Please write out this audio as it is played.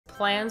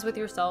plans with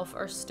yourself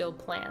are still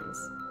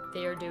plans.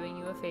 They are doing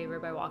you a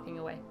favor by walking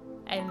away.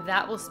 And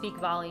that will speak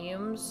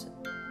volumes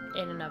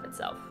in and of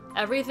itself.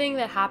 Everything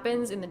that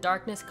happens in the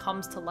darkness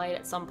comes to light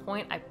at some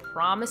point, I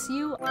promise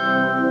you.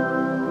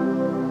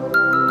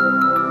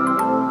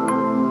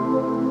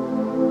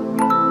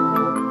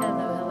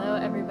 Hello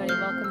everybody,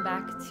 welcome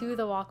back to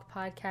the Walk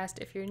Podcast.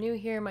 If you're new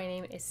here, my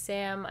name is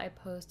Sam. I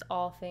post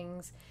all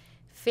things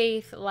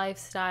faith,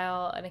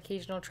 lifestyle, an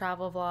occasional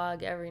travel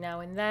vlog every now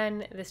and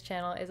then. This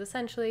channel is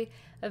essentially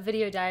a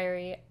video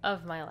diary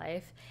of my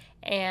life.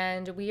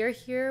 And we are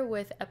here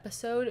with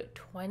episode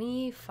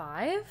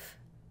 25,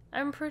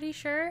 I'm pretty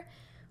sure,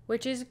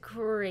 which is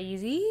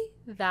crazy.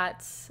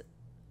 That's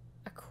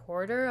a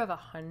quarter of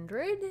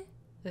 100.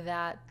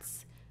 I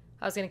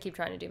was going to keep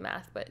trying to do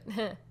math, but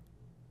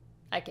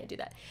I can't do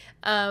that.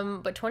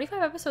 But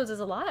 25 episodes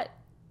is a lot.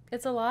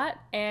 It's a lot,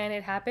 and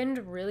it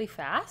happened really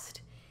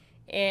fast.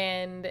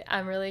 And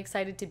I'm really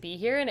excited to be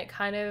here, and it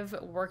kind of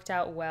worked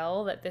out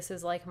well that this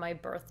is like my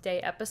birthday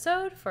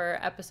episode for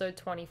episode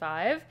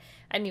 25.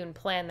 I didn't even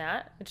plan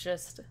that. It's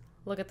just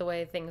look at the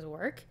way things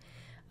work.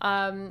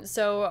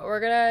 So we're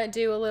gonna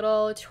do a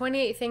little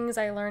 28 things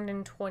I learned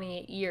in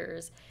 28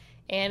 years,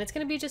 and it's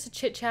gonna be just a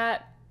chit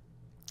chat,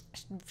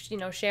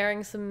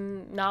 sharing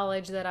some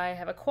knowledge that I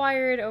have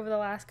acquired over the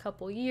last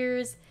couple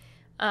years.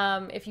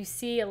 If you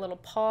see a little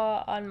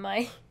paw on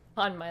my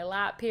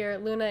lap here,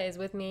 Luna is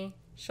with me.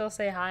 She'll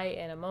say hi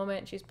in a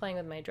moment. She's playing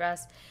with my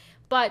dress.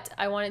 But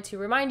I wanted to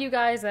remind you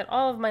guys that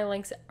all of my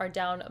links are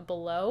down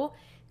below.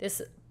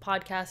 This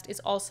podcast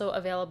is also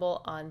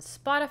available on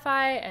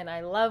Spotify, and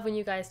I love when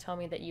you guys tell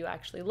me that you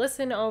actually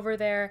listen over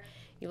there.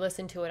 You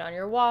listen to it on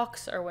your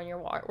walks or when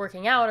you're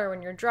working out or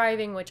when you're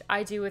driving, which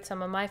I do with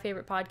some of my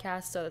favorite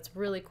podcasts. So it's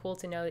really cool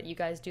to know that you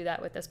guys do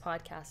that with this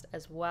podcast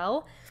as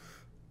well.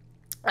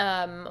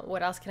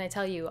 What else can I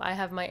tell you? I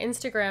have my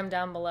Instagram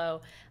down below.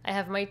 I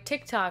have my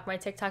TikTok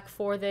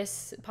for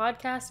this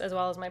podcast, as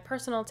well as my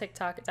personal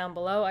TikTok down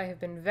below. I have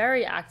been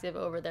very active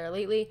over there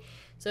lately.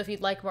 So if you'd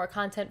like more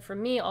content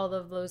from me, all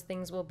of those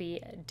things will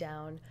be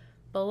down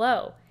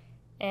below.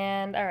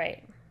 And all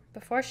right,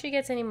 before she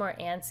gets any more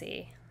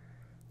antsy,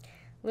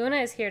 Luna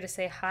is here to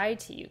say hi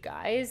to you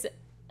guys.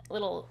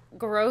 Little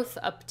growth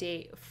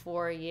update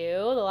for you.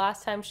 The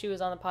last time she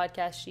was on the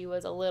podcast, she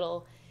was a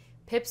little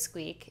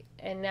pipsqueak,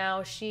 and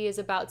now she is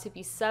about to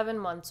be 7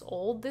 months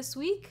old this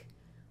week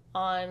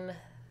on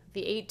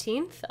the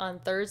 18th, on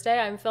Thursday.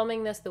 I'm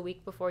filming this the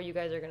week before you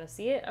guys are going to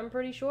see it, I'm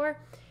pretty sure.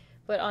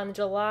 But on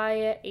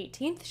July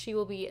 18th, she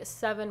will be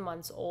 7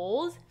 months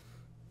old.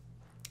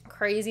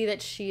 Crazy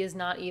that she is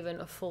not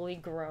even fully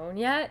grown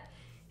yet.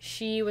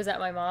 She was at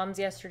my mom's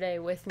yesterday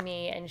with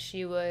me, and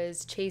she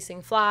was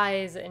chasing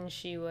flies, and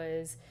she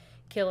was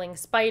killing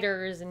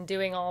spiders and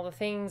doing all the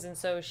things, and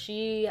so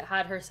she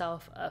had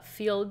herself a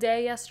field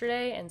day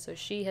yesterday, and so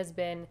she has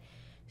been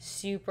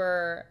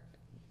super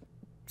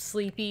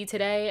sleepy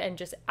today and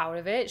just out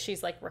of it.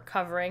 She's like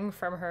recovering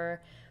from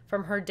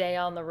her day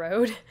on the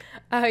road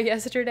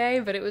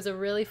yesterday, but it was a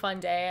really fun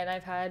day, and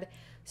I've had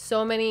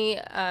so many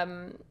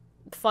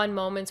fun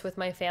moments with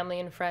my family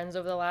and friends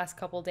over the last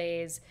couple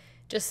days,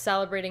 just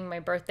celebrating my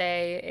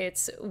birthday.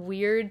 It's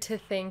weird to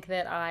think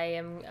that I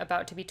am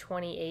about to be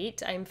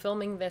 28. I'm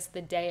filming this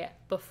the day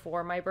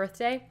before my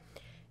birthday.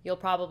 You'll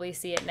probably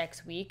see it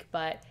next week,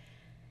 but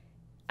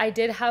I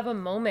did have a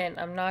moment,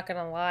 I'm not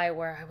gonna lie,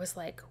 where I was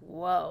like,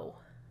 whoa,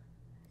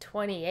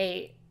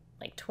 28.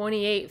 Like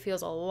 28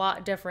 feels a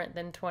lot different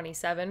than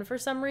 27 for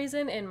some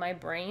reason in my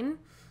brain.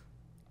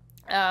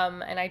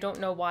 And I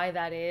don't know why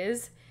that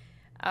is.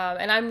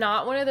 And I'm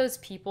not one of those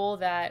people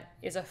that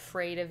is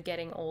afraid of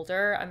getting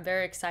older. I'm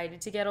very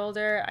excited to get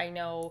older. I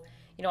know,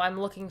 I'm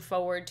looking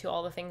forward to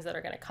all the things that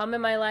are going to come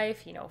in my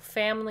life,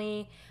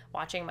 family,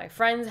 watching my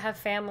friends have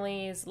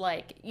families,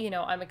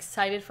 I'm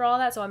excited for all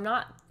that.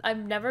 So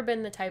I've never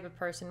been the type of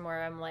person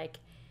where I'm like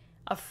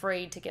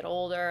afraid to get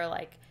older,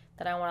 like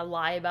that I want to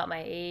lie about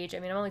my age. I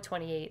mean, I'm only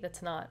 28.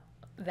 That's not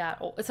that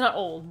old. It's not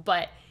old,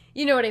 but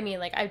you know what I mean?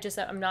 Like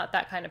I'm not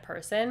that kind of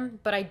person.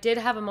 But I did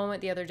have a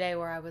moment the other day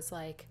where I was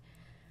like,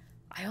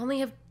 I only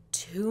have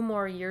 2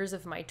 more years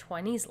of my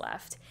 20s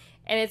left.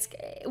 And it's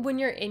when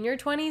you're in your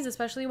 20s,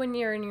 especially when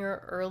you're in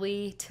your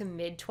early to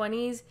mid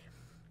 20s,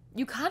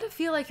 you kind of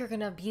feel like you're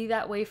going to be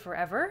that way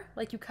forever.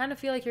 Like you kind of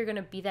feel like you're going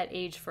to be that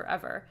age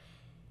forever.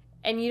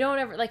 And you don't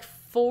ever,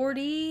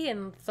 40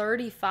 and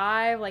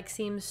 35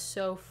 seems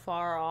so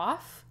far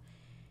off.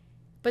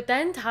 But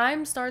then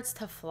time starts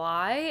to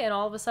fly, and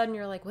all of a sudden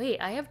you're like,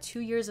 wait, I have 2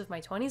 years of my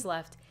 20s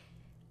left.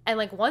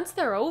 And once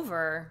they're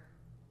over,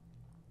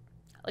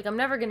 I'm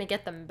never going to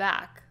get them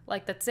back.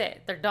 That's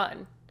it. They're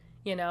done,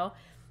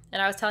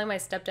 And I was telling my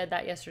stepdad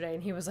that yesterday,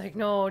 and he was like,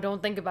 no,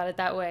 don't think about it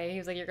that way. He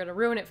was like, you're going to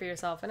ruin it for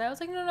yourself. And I was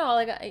like, no,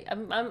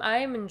 I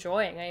am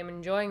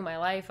enjoying my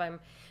life. I'm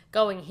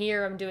going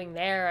here. I'm doing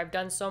there. I've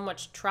done so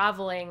much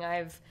traveling.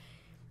 I've,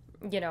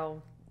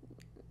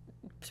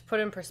 put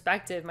in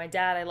perspective, my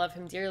dad, I love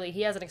him dearly.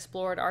 He hasn't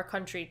explored our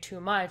country too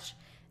much.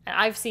 And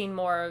I've seen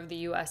more of the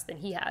U.S. than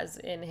he has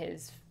in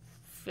his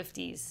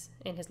 50s,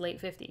 in his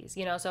late 50s,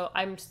 you know, so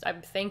I'm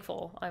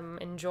thankful, I'm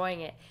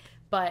enjoying it.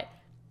 But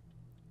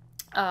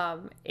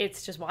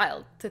it's just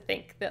wild to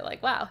think that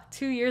like, wow,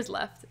 2 years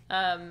left.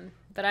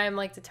 But I am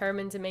like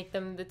determined to make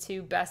them the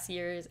 2 best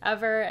years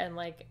ever and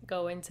like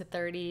go into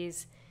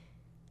 30s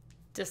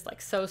just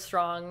like so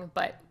strong.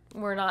 But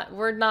we're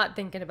not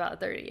thinking about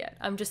 30 yet.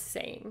 I'm just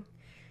saying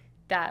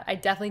that I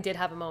definitely did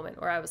have a moment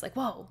where I was like,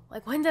 whoa,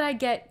 like when did I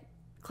get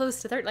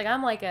close to 30? Like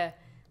I'm like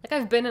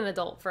I've been an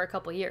adult for a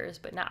couple years,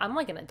 but now I'm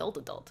like an adult.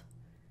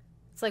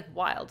 It's like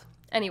wild.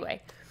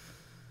 Anyway,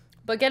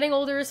 but getting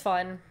older is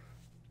fun.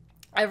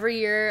 Every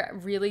year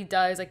really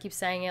does, I keep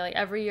saying it, like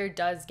every year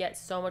does get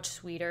so much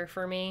sweeter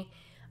for me.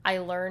 I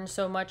learn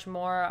so much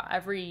more.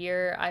 Every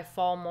year I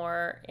fall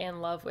more in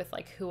love with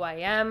like who I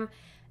am.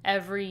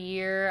 Every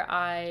year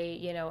I,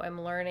 you know,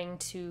 am learning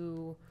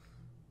to,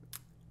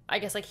 I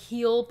guess, like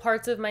heal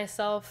parts of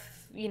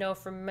myself, you know,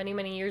 from many,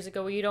 many years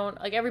ago where you don't,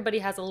 like everybody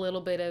has a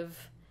little bit of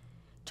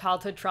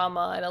childhood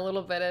trauma and a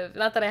little bit of,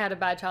 not that I had a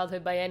bad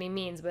childhood by any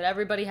means, but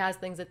everybody has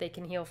things that they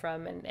can heal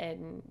from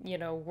and you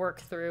know,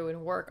 work through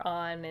and work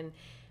on. And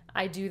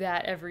I do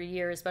that every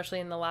year,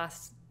 especially in the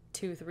last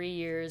 2-3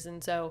 years.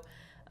 And so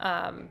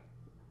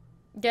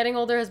getting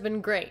older has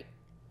been great.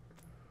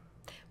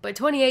 But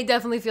 28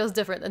 definitely feels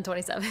different than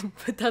 27,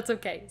 but that's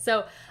okay.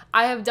 So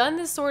I have done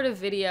this sort of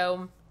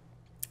video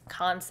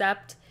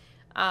concept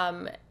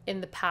in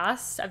the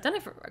past. I've done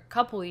it for a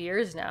couple of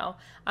years now,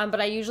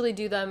 but I usually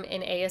do them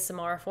in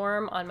ASMR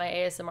form on my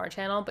ASMR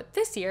channel. But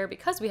this year,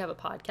 because we have a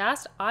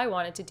podcast, I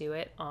wanted to do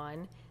it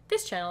on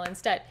this channel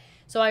instead.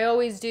 So I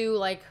always do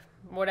like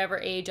whatever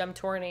age I'm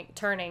turning,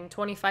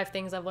 25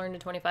 things I've learned in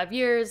 25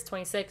 years,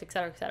 26,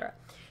 etc., etc.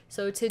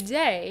 So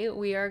today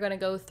we are going to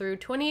go through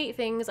 28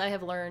 things I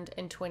have learned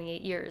in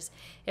 28 years.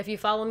 If you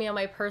follow me on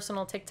my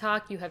personal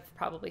TikTok, you have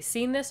probably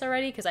seen this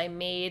already because I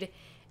made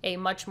a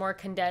much more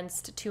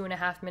condensed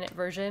 2.5-minute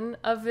version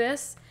of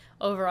this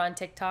over on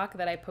TikTok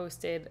that I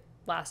posted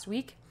last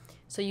week.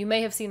 So you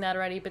may have seen that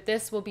already, but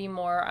this will be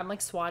more, I'm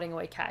like swatting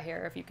away cat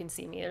hair if you can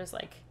see me. There's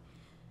like,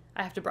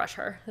 I have to brush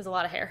her. There's a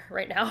lot of hair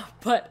right now.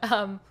 But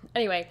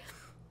anyway,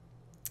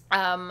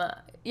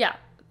 yeah,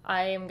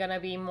 I am going to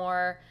be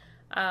more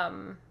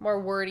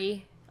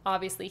wordy,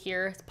 obviously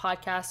here. It's a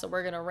podcast, so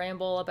we're going to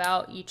ramble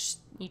about each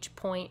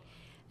point.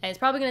 And it's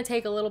probably going to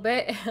take a little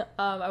bit.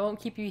 I won't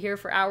keep you here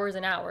for hours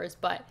and hours,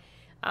 but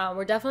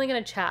we're definitely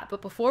going to chat.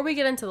 But before we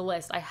get into the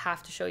list, I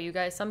have to show you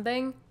guys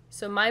something.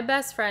 So my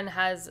best friend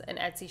has an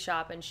Etsy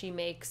shop and she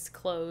makes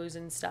clothes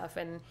and stuff,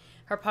 and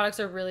her products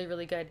are really,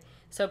 really good.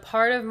 So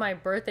part of my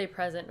birthday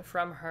present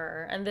from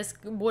her, and this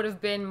would have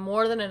been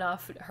more than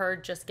enough, her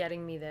just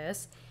getting me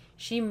this,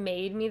 she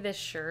made me this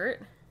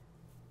shirt.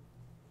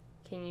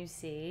 Can you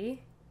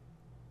see?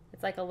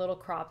 It's like a little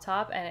crop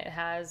top and it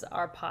has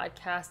our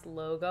podcast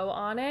logo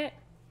on it.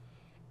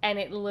 And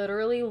it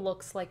literally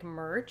looks like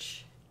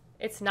merch.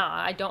 It's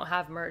not. I don't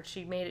have merch.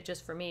 She made it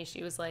just for me.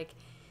 She was like,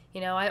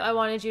 you know, I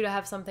wanted you to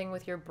have something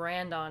with your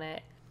brand on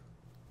it.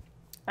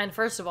 And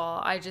first of all,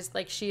 I just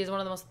like, she is one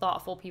of the most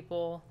thoughtful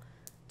people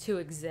to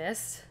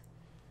exist.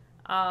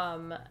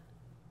 But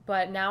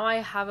now I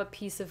have a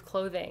piece of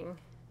clothing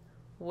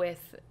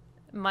with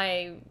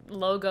my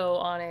logo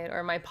on it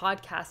or my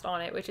podcast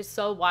on it, which is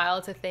so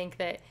wild to think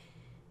that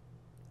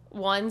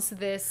once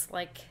this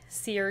like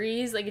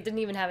series, like it didn't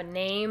even have a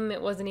name,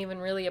 it wasn't even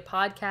really a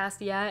podcast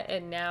yet,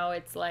 and now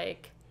it's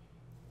like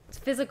it's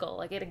physical,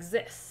 like it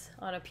exists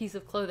on a piece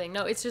of clothing.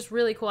 No, it's just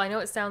really cool. I know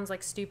it sounds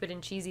like stupid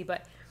and cheesy,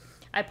 but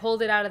I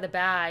pulled it out of the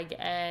bag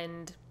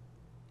and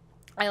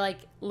I like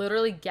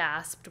literally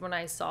gasped when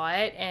I saw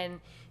it,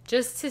 and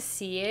just to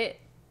see it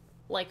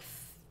like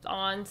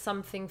on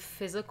something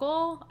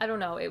physical, I don't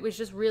know, it was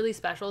just really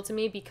special to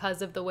me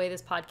because of the way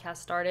this podcast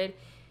started.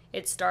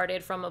 It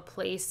started from a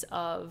place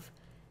of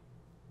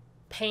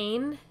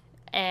pain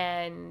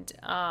and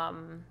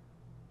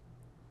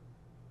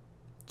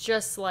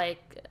just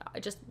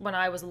when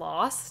I was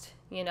lost,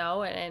 you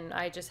know, and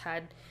I just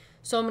had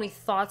so many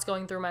thoughts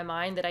going through my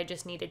mind that I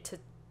just needed to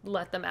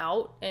let them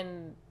out,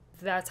 and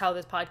that's how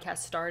this podcast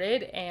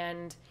started.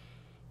 And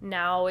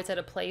now it's at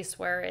a place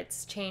where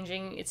it's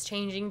changing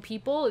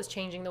people, it's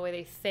changing the way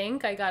they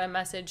think. I got a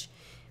message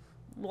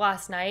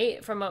last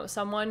night from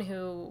someone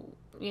who,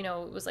 you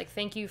know, was like,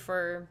 thank you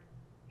for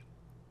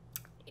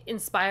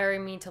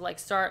inspiring me to like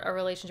start a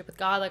relationship with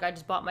God. Like I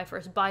just bought my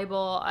first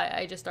Bible.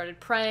 I just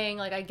started praying.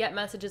 Like I get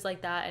messages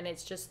like that, and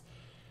it's just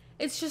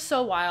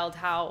so wild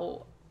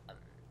how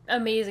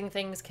amazing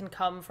things can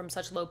come from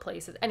such low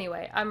places.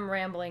 Anyway, I'm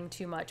rambling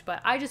too much, but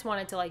I just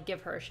wanted to like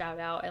give her a shout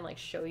out and like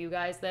show you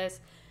guys this.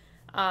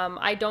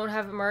 I don't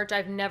have merch.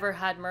 I've never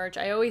had merch.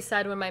 I always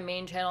said when my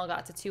main channel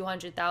got to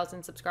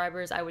 200,000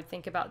 subscribers, I would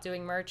think about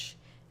doing merch.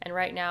 And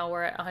right now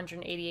we're at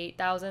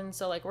 188,000.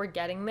 So like we're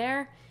getting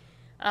there.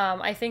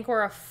 I think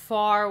we're a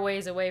far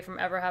ways away from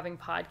ever having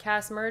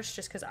podcast merch,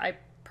 just because I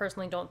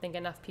personally don't think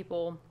enough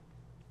people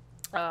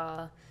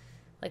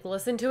like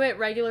listen to it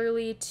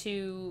regularly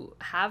to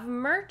have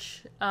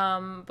merch.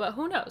 But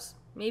who knows?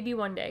 Maybe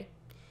one day.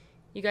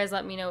 You guys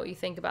let me know what you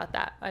think about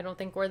that. I don't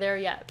think we're there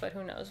yet, but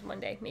who knows, one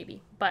day,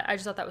 maybe. But I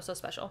just thought that was so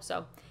special.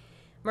 So,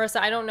 Marissa,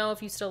 I don't know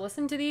if you still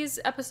listen to these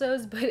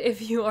episodes, but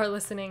if you are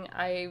listening,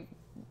 I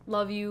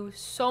love you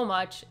so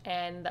much,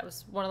 and that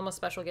was one of the most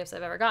special gifts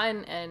I've ever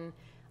gotten, and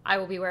I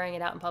will be wearing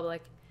it out in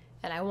public,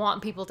 and I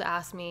want people to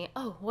ask me,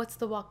 oh, what's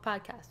the Walk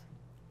podcast?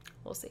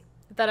 We'll see.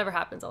 If that ever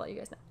happens, I'll let you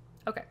guys know.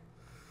 Okay.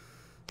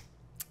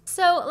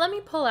 So let me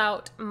pull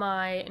out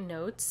my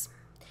notes,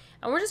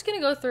 and we're just going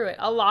to go through it.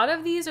 A lot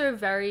of these are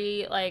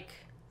very,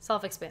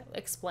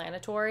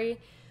 self-explanatory,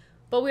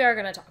 but we are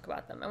going to talk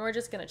about them, and we're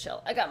just going to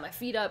chill. I got my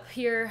feet up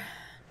here.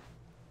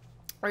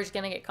 We're just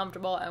going to get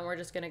comfortable, and we're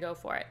just going to go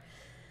for it.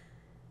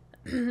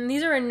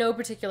 These are in no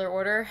particular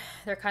order.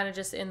 They're kind of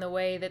just in the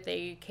way that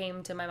they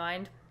came to my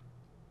mind.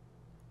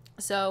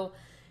 So,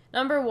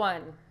 number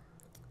 1,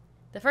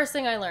 the first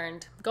thing I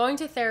learned, going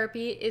to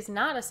therapy is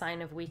not a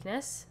sign of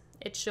weakness.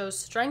 It shows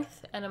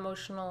strength and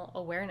emotional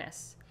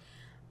awareness.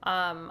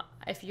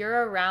 If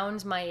you're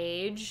around my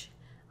age,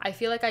 I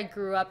feel like I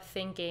grew up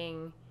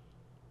thinking,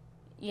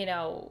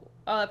 oh,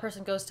 that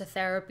person goes to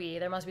therapy,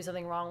 there must be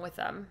something wrong with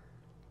them.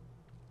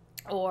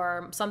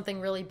 Or something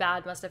really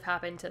bad must have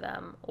happened to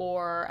them,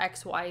 or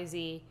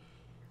XYZ.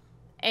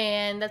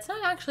 And that's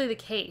not actually the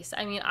case.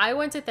 I mean, I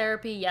went to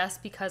therapy, yes,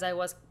 because I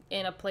was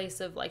in a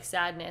place of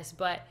sadness,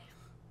 but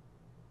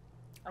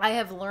I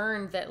have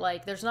learned that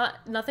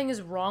nothing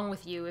is wrong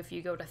with you if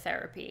you go to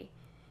therapy.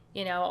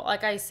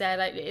 Like I said,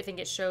 I think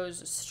it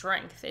shows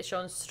strength. It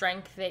shows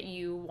strength that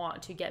you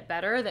want to get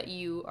better, that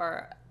you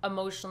are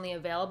emotionally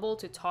available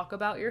to talk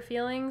about your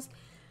feelings.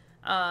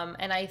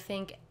 And I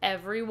think I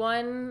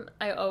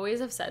always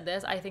have said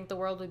this, I think the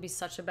world would be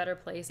such a better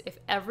place if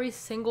every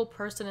single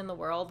person in the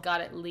world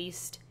got at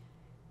least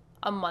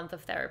a month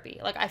of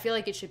therapy. I feel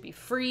like it should be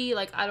free.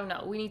 I don't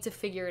know. We need to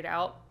figure it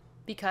out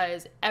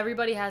because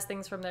everybody has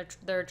things from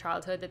their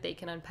childhood that they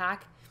can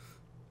unpack.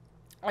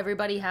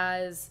 Everybody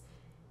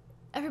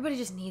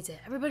just needs it.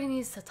 Everybody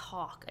needs to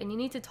talk, and you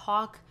need to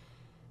talk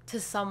to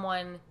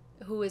someone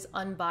who is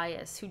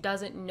unbiased, who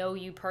doesn't know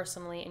you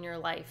personally in your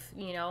life.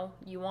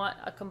 You want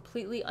a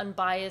completely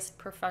unbiased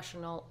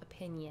professional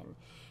opinion.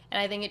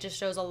 And I think it just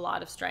shows a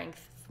lot of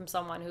strength from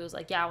someone who's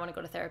like, yeah, I want to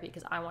go to therapy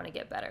because I want to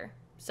get better.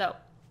 So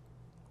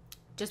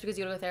just because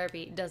you go to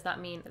therapy does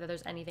not mean that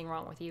there's anything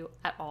wrong with you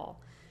at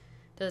all.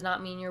 Does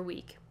not mean you're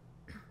weak.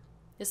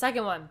 The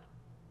second one,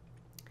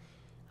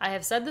 I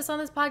have said this on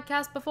this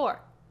podcast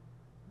before.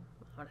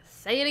 I'm going to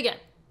say it again.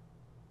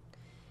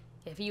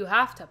 If you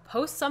have to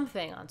post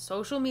something on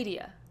social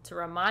media to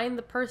remind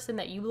the person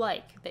that you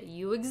like that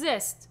you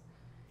exist,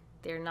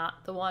 they're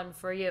not the one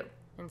for you.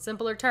 In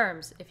simpler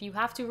terms, if you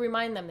have to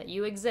remind them that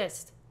you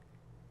exist,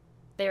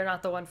 they are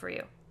not the one for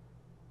you.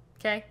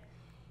 Okay?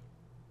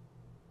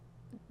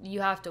 You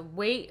have to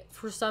wait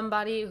for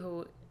somebody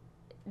who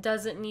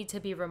doesn't need to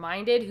be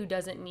reminded, who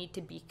doesn't need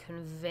to be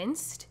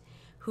convinced,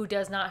 who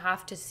does not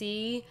have to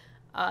see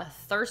a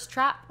thirst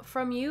trap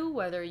from you,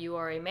 whether you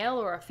are a male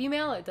or a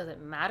female. It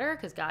doesn't matter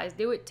because guys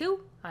do it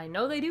too. I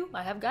know they do.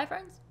 I have guy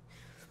friends.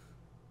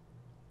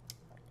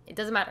 It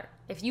doesn't matter.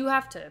 If you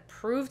have to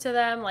prove to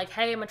them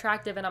hey, I'm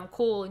attractive and I'm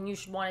cool and you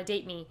should want to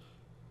date me,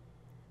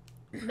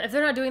 if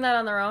they're not doing that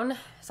on their own,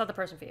 it's not the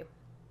person for you.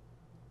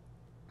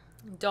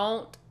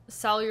 Don't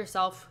sell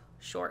yourself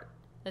short.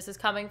 This is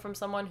coming from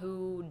someone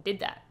who did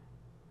that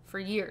for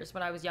years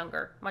when I was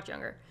younger, much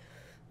younger.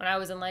 When I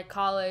was in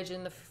college,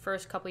 in the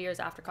first couple years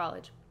after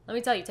college. Let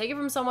me tell you, take it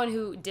from someone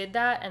who did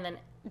that and then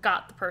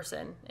got the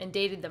person and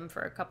dated them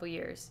for a couple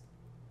years.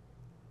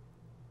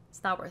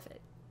 It's not worth it.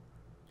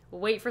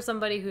 Wait for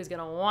somebody who's going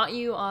to want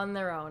you on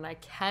their own. I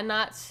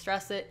cannot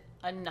stress it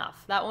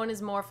enough. That one is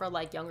more for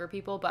younger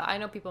people, but I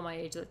know people my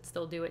age that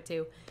still do it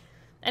too.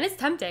 And it's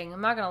tempting.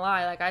 I'm not going to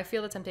lie. I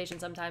feel the temptation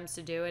sometimes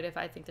to do it if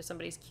I think that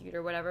somebody's cute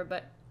or whatever,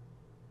 but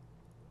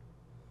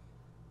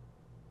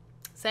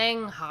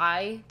saying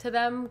hi to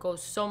them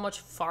goes so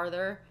much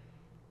farther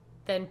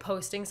than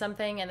posting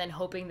something and then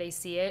hoping they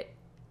see it.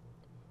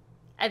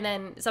 And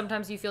then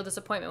sometimes you feel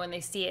disappointment when they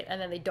see it and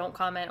then they don't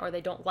comment or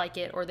they don't like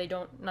it or they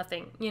don't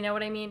nothing. You know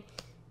what I mean?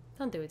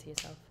 Don't do it to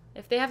yourself.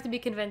 If they have to be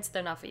convinced,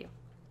 they're not for you.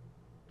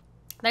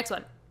 Next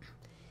one.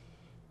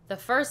 The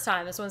first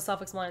time, this one's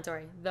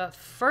self-explanatory. The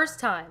first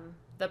time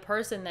the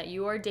person that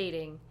you are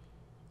dating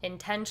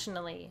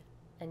intentionally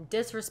and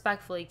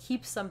disrespectfully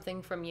keeps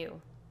something from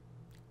you,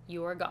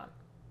 you are gone.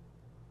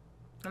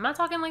 I'm not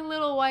talking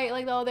little white,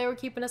 oh, they were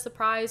keeping a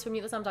surprise from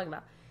you. That's what I'm talking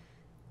about.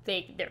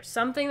 There's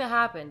something that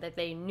happened that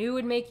they knew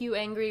would make you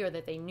angry or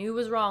that they knew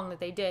was wrong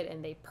that they did,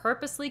 and they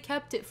purposely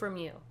kept it from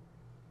you.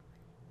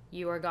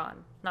 You are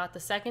gone. Not the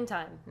second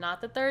time, not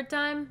the third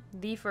time,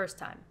 the first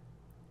time.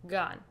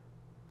 Gone.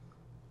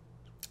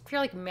 If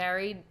you're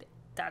married,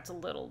 that's a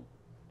little,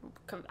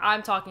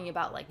 I'm talking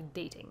about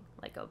dating,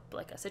 like a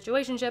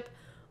situationship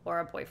or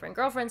a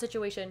boyfriend-girlfriend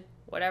situation,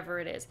 whatever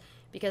it is,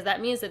 because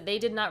that means that they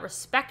did not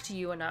respect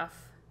you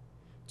enough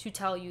to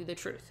tell you the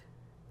truth.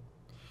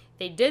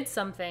 They did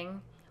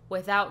something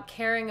without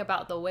caring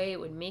about the way it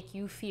would make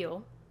you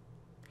feel,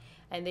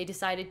 and they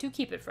decided to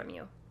keep it from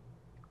you.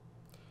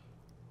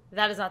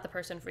 that is not the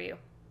person for you.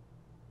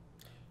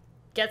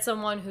 Get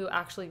someone who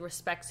actually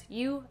respects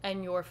you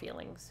and your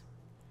feelings.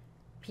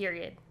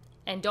 Period.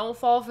 And don't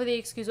fall for the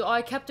excuse, oh,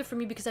 I kept it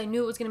from you because I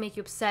knew it was going to make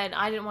you upset and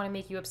I didn't want to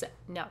make you upset.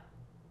 No.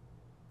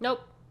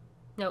 Nope.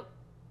 Nope.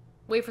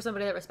 Wait for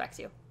somebody that respects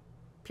you.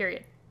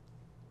 Period.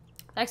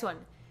 Next one.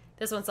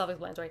 This one's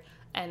self-explanatory.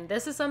 And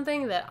this is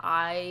something that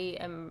I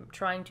am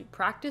trying to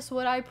practice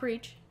what I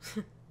preach.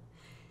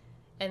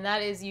 And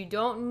that is, you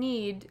don't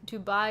need to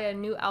buy a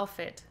new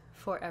outfit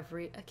for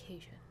every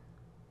occasion.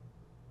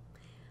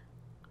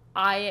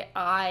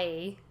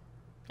 I,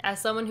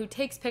 as someone who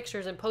takes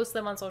pictures and posts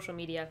them on social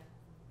media,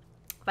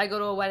 if I go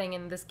to a wedding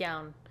in this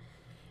gown,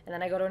 and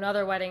then I go to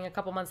another wedding a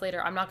couple months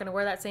later, I'm not going to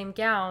wear that same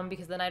gown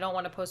because then I don't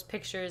want to post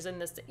pictures in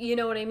this, you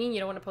know what I mean? You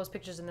don't want to post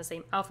pictures in the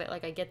same outfit.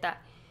 Like, I get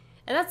that.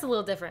 And that's a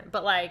little different.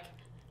 But, like,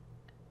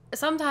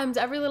 sometimes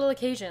every little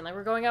occasion, like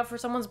we're going out for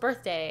someone's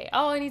birthday.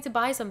 Oh, I need to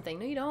buy something.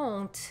 No, you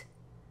don't.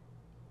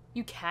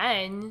 You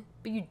can,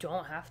 but you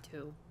don't have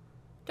to.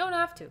 Don't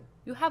have to.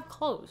 You have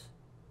clothes.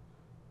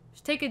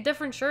 Just take a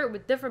different shirt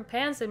with different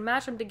pants and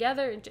match them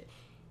together.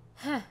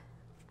 And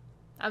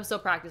I'm still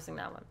practicing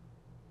that one.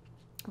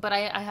 But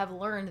I have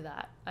learned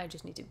that. I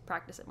just need to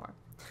practice it more.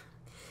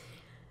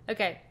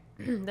 Okay,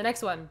 the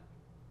next one.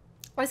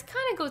 This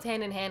kind of goes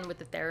hand in hand with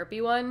the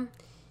therapy one.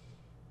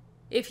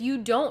 If you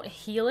don't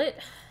heal it,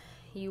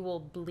 you will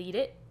bleed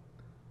it.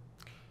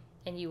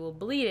 And you will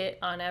bleed it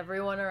on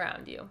everyone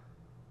around you.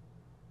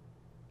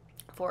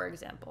 For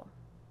example,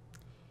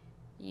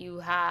 you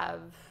have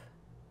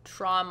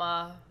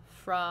trauma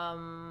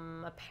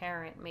from a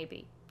parent,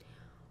 maybe,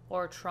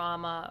 or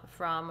trauma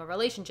from a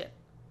relationship.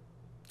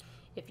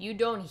 If you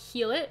don't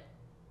heal it,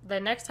 the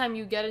next time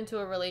you get into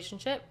a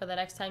relationship or the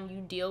next time you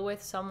deal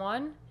with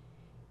someone,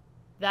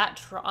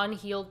 that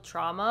unhealed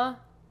trauma,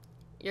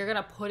 you're going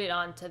to put it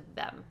onto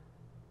them,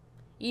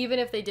 even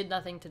if they did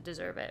nothing to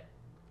deserve it,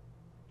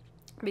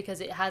 because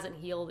it hasn't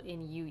healed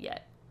in you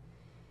yet.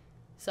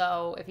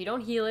 So if you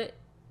don't heal it,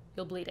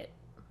 you'll bleed it.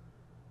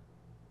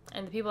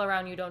 And the people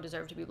around you don't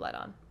deserve to be bled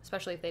on,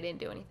 especially if they didn't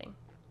do anything.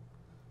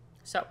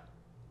 So,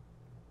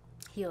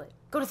 heal it.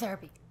 Go to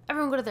therapy.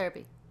 Everyone go to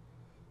therapy.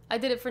 I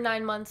did it for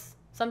 9 months.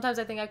 Sometimes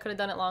I think I could have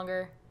done it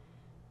longer.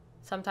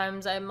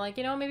 Sometimes I'm like,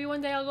 maybe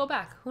one day I'll go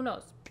back. Who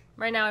knows?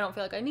 Right now I don't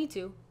feel like I need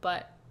to,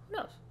 but who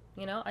knows?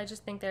 I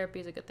just think therapy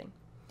is a good thing.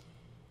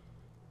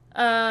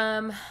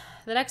 The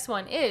next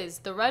one is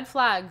the red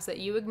flags that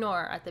you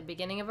ignore at the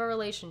beginning of a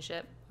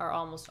relationship are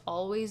almost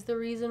always the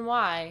reason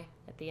why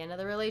at the end of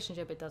the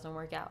relationship it doesn't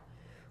work out.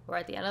 Or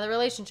at the end of the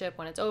relationship,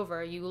 when it's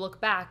over, you look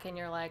back and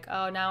you're like,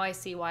 oh, now I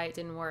see why it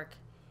didn't work.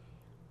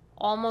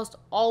 Almost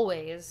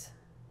always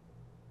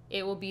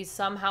it will be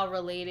somehow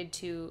related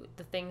to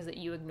the things that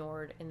you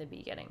ignored in the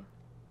beginning.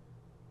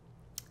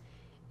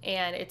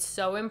 And it's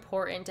so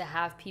important to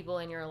have people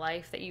in your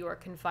life that you are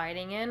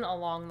confiding in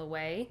along the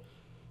way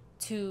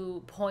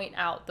to point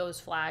out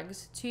those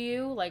flags to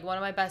you. Like, one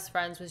of my best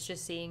friends was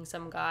just seeing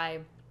some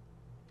guy,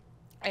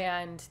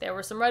 and there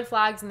were some red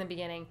flags in the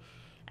beginning,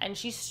 and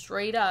she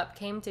straight up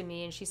came to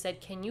me and she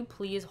said, can you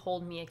please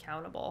hold me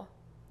accountable?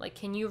 Like,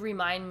 can you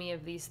remind me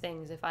of these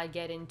things if I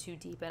get in too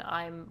deep and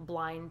I'm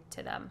blind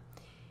to them?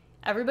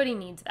 Everybody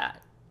needs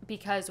that,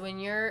 because when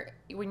you're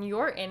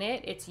in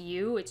it, it's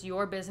you, it's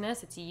your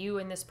business, it's you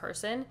and this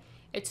person.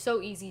 It's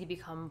so easy to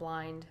become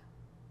blind.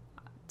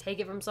 Take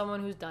it from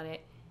someone who's done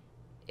it.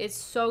 It's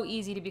so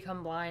easy to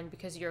become blind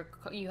because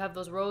you have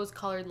those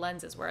rose-colored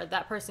lenses where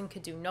that person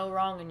could do no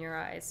wrong in your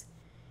eyes.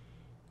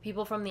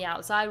 People from the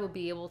outside will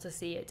be able to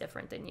see it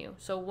different than you.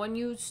 So when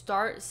you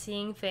start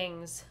seeing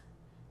things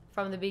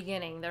from the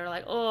beginning, they're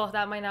like, oh,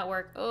 that might not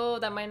work. Oh,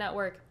 that might not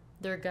work.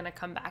 They're going to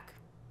come back.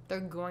 They're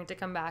going to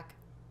come back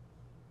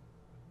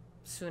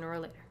sooner or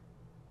later.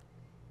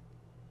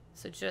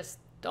 So just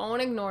don't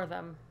ignore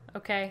them,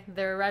 okay?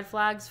 They're red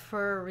flags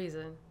for a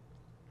reason.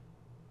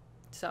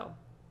 So,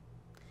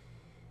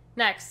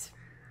 next.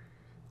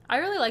 I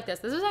really like this.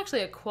 This was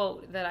actually a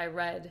quote that I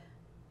read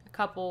a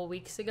couple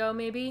weeks ago,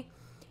 maybe.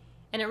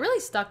 And it really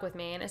stuck with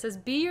me. And it says,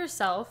 be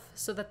yourself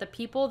so that the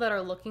people that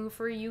are looking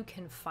for you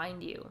can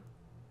find you.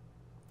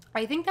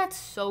 I think that's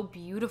so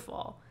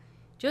beautiful.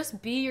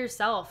 Just be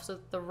yourself so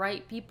that the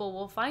right people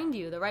will find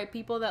you. The right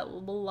people that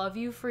will love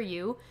you for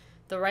you.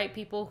 The right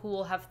people who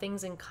will have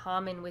things in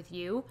common with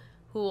you.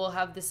 Who will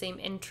have the same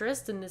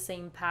interests and the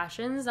same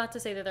passions. Not to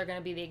say that they're going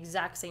to be the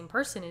exact same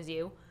person as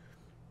you.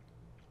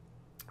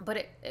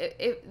 But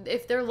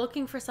if they're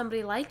looking for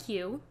somebody like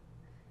you,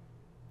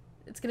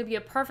 it's going to be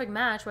a perfect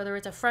match, whether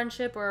it's a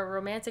friendship or a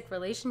romantic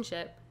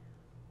relationship.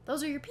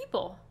 Those are your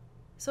people.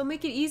 So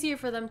make it easier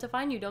for them to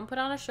find you. Don't put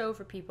on a show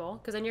for people,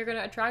 because then you're going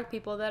to attract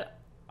people that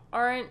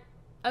aren't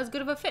as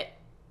good of a fit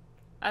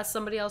as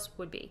somebody else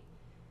would be.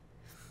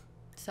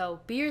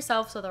 So be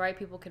yourself so the right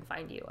people can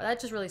find you. That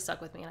just really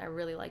stuck with me, and I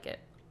really like it.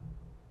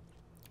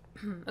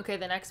 Okay,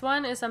 the next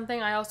one is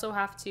something I also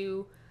have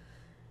to...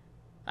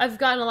 I've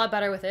gotten a lot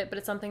better with it, but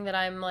it's something that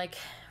I'm like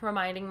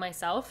reminding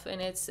myself, and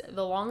it's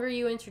the longer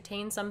you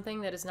entertain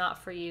something that is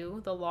not for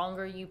you, the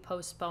longer you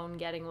postpone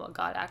getting what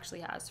God actually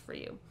has for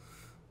you.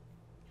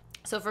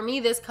 So for me,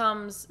 this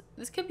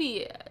could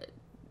be,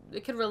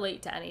 it could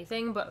relate to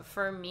anything, but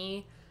for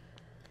me,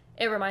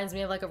 it reminds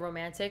me of like a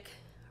romantic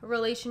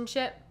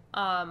relationship,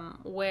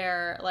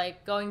 where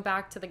like going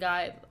back to the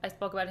guy, I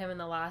spoke about him in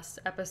the last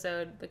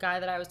episode, the guy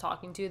that I was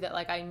talking to, that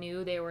like I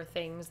knew there were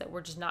things that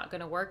were just not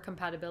going to work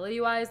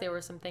compatibility wise. There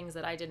were some things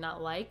that I did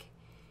not like,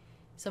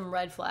 some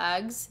red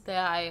flags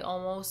that I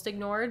almost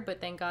ignored, but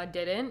thank God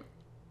didn't.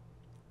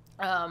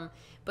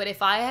 But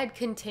if I had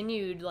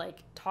continued like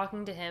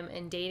talking to him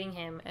and dating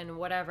him and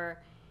whatever,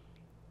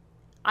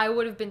 I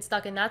would have been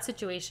stuck in that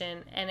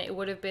situation, and it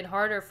would have been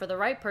harder for the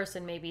right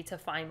person maybe to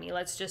find me,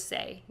 let's just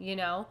say,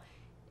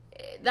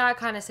 that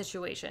kind of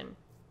situation.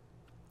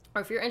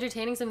 Or if you're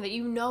entertaining something that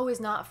you know is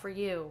not for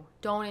you,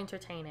 don't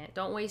entertain it.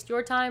 Don't waste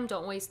your time.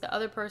 Don't waste the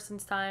other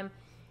person's time.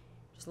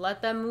 Just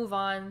let them move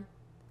on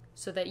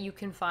so that you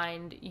can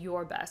find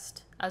your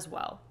best as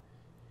well.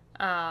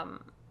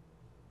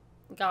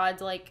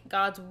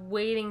 God's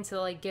waiting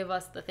to like give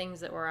us the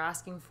things that we're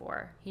asking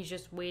for. He's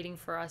just waiting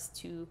for us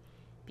to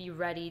be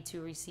ready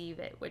to receive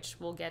it, which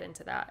we'll get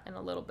into that in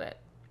a little bit.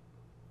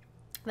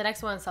 The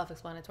next one is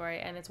self-explanatory,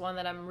 and it's one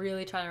that I'm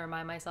really trying to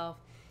remind myself,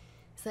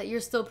 is that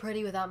you're still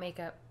pretty without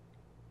makeup.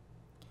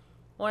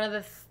 One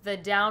of the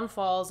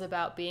downfalls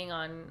about being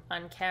on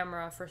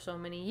camera for so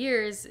many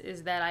years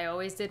is that I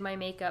always did my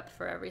makeup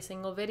for every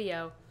single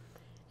video.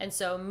 And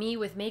so me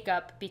with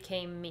makeup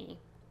became me.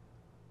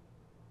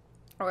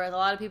 Whereas a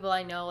lot of people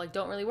I know like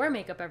don't really wear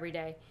makeup every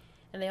day,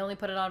 and they only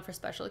put it on for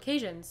special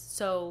occasions.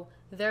 So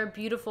their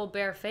beautiful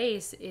bare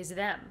face is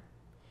them.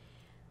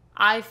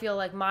 I feel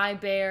like my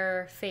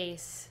bare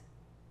face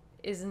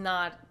is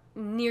not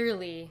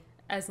nearly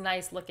as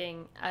nice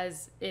looking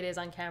as it is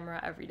on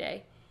camera every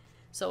day.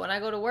 So when I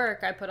go to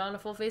work, I put on a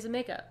full face of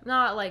makeup.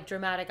 Not like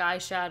dramatic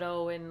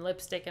eyeshadow and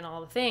lipstick and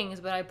all the things,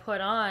 but I put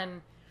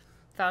on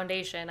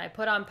foundation, I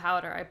put on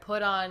powder, I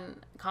put on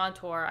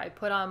contour, I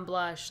put on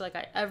blush,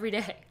 every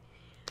day.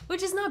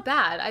 Which is not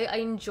bad. I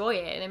enjoy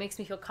it, and it makes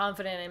me feel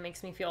confident, and it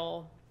makes me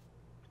feel,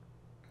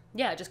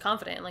 just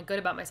confident and like good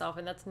about myself,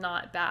 and that's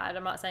not bad.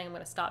 I'm not saying I'm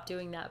going to stop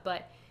doing that,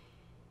 but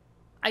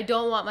I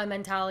don't want my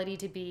mentality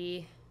to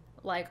be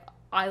like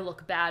I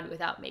look bad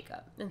without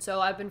makeup. And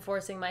so I've been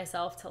forcing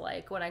myself to,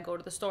 like, when I go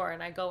to the store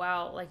and I go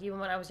out, like even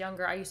when I was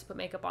younger, I used to put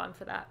makeup on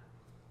for that.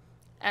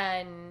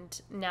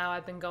 And now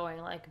I've been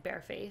going like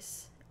bare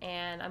face,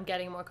 and I'm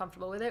getting more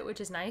comfortable with it, which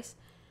is nice.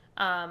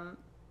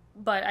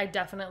 But I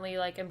definitely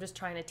I'm just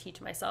trying to teach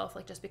myself,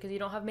 just because you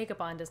don't have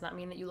makeup on does not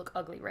mean that you look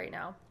ugly right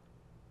now.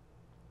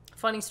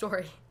 Funny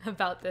story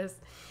about this,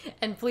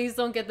 and please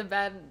don't get a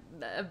bad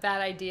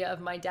idea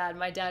of my dad.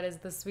 My dad is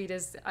the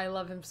sweetest. I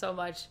love him so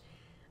much.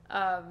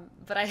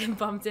 But I had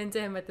bumped into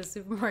him at the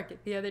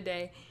supermarket the other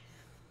day.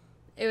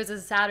 It was a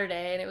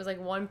Saturday, and it was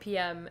 1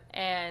 p.m.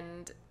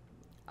 and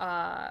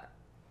I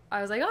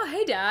was like, "Oh,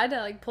 hey, Dad."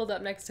 I pulled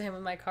up next to him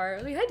in my car. I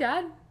was like, "Hey,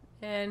 Dad."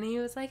 And he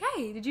was like,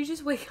 "Hey, did you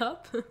just wake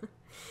up?"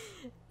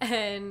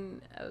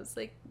 And I was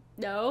like,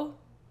 "No.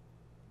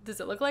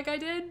 Does it look like I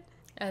did?"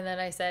 And then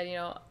I said,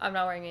 "I'm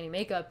not wearing any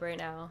makeup right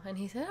now." And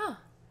he said, "Oh,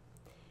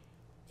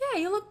 yeah,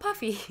 you look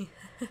puffy."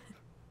 It's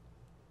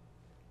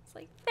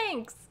like,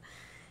 "Thanks.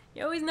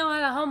 You always know how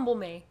to humble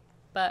me."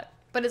 But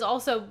it's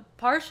also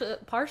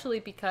partially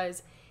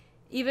because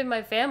even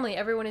my family,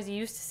 everyone is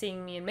used to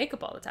seeing me in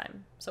makeup all the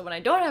time. So when I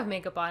don't have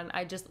makeup on,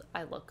 I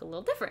look a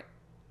little different.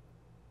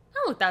 I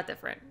don't look that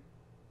different.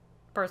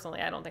 Personally,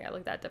 I don't think I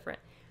look that different.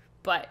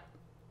 But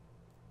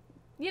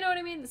you know what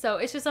I mean? So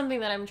it's just something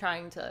that I'm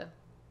trying to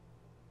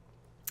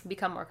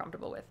become more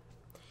comfortable with.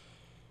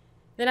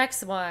 The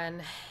next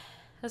one,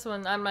 this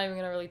one I'm not even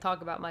going to really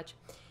talk about much.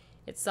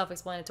 It's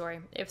self-explanatory.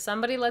 If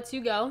somebody lets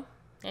you go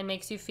and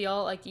makes you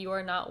feel like you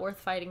are not worth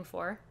fighting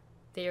for,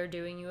 they are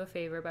doing you a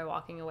favor by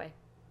walking away.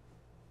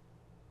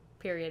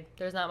 Period.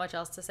 There's not much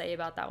else to say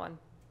about that one.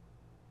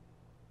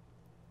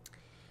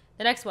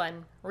 The next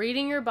one,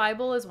 reading your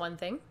Bible is one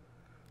thing.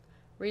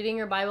 Reading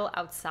your Bible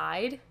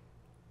outside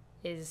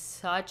is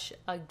such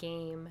a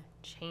game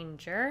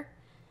changer.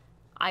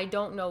 I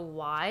don't know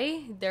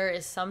why. There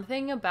is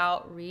something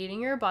about reading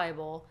your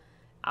Bible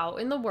out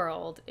in the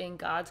world, in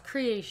God's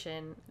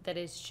creation, that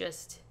is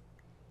just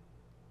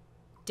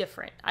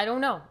different. I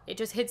don't know. It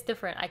just hits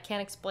different. I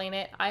can't explain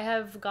it. I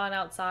have gone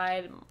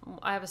outside.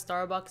 I have a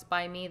Starbucks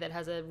by me that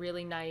has a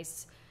really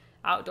nice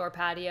outdoor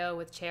patio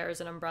with chairs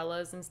and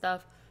umbrellas and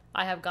stuff.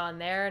 I have gone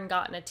there and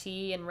gotten a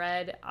tea and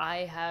read. I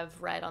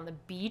have read on the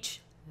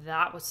beach.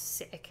 That was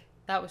sick.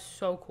 That was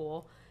so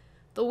cool.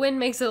 The wind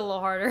makes it a little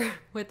harder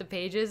with the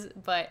pages,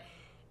 but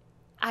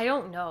I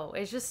don't know.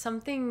 It's just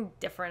something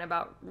different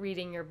about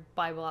reading your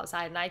Bible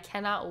outside, and I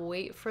cannot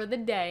wait for the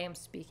day, I'm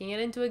speaking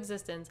it into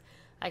existence,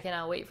 I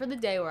cannot wait for the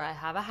day where I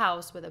have a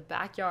house with a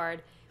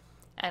backyard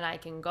and I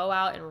can go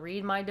out and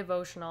read my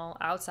devotional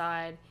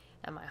outside,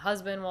 and my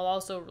husband will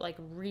also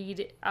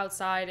read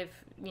outside if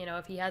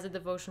he has a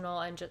devotional,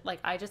 and just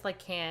I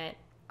can't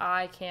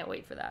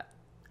wait for that.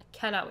 I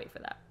cannot wait for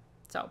that.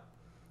 So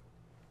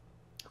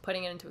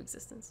putting it into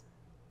existence,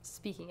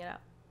 speaking it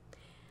out.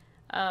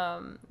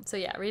 So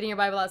yeah, reading your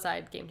Bible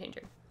outside, game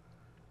changer.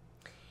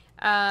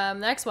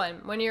 Next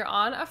one. When you're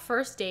on a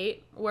first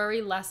date,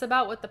 worry less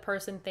about what the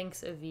person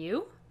thinks of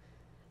you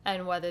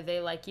and whether they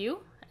like you,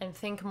 and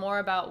think more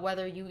about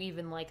whether you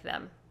even like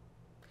them,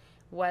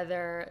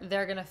 whether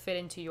they're going to fit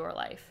into your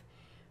life.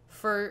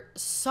 For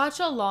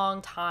such a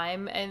long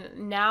time,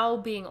 and now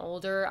being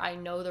older, I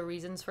know the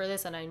reasons for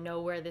this and I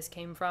know where this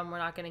came from. We're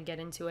not going to get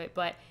into it,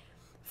 but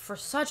for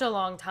such a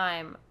long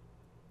time,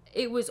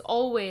 it was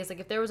always like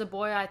if there was a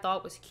boy I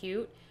thought was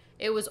cute,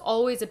 it was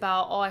always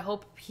about, oh, I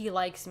hope he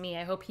likes me.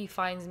 I hope he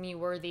finds me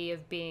worthy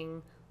of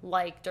being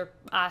liked or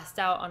asked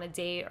out on a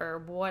date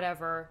or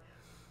whatever.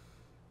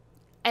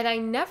 And I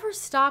never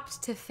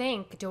stopped to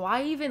think, do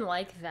I even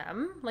like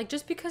them? Like,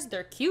 just because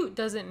they're cute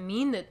doesn't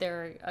mean that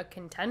they're a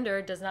contender.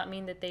 It does not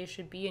mean that they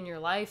should be in your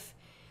life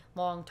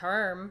long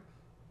term.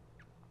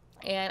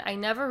 And I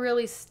never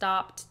really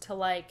stopped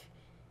to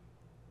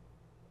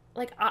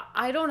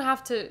I don't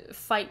have to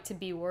fight to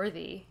be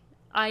worthy.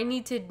 I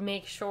need to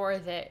make sure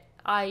that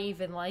I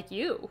even like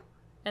you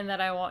and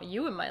that I want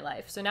you in my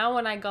life. So now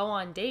when I go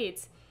on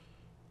dates,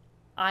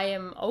 I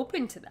am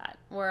open to that,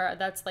 where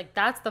that's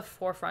the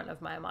forefront of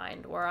my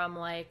mind, where I'm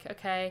like,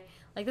 okay,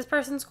 like this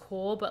person's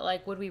cool, but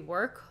like, would we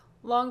work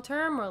long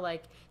term? Or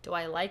like, do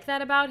I like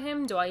that about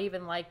him? Do I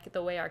even like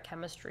the way our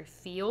chemistry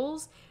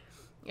feels?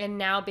 And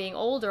now being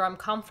older, I'm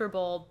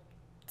comfortable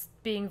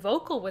being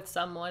vocal with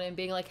someone and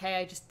being like, hey,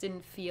 I just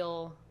didn't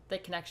feel the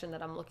connection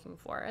that I'm looking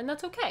for. And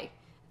that's okay.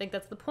 I think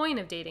that's the point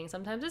of dating.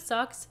 Sometimes it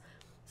sucks.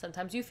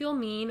 Sometimes you feel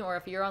mean, or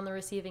if you're on the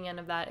receiving end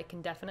of that, it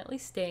can definitely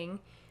sting.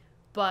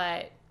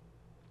 But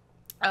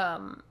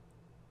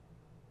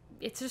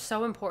it's just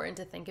so important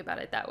to think about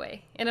it that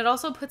way. And it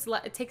also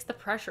it takes the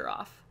pressure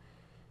off,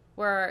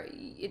 where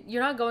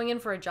you're not going in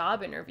for a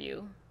job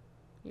interview.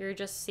 You're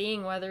just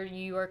seeing whether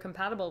you are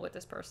compatible with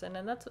this person,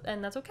 and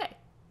that's okay,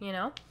 you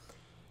know?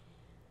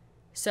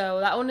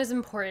 So that one is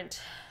important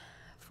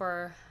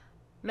for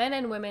men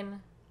and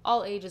women,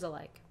 all ages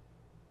alike.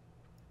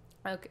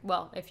 Okay,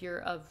 well, if you're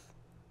of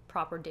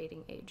proper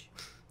dating age.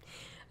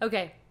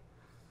 Okay.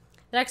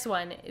 The next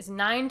one is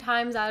 9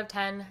 times out of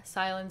 10,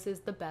 silence is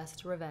the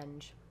best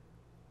revenge.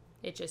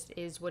 It just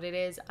is what it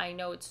is. I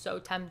know it's so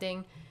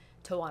tempting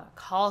to want to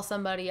call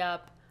somebody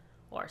up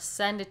or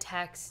send a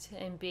text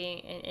and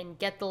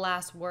get the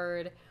last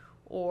word,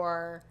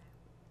 or,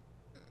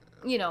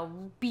 you know,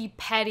 be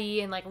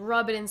petty and like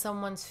rub it in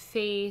someone's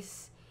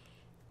face.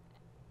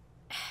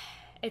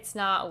 It's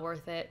not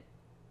worth it.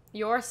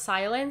 Your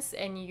silence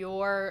and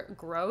your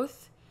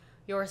growth,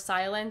 your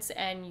silence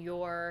and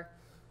your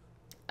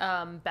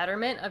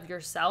betterment of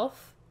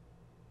yourself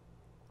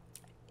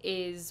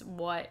is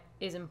what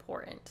is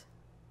important.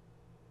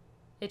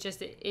 It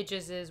just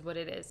is what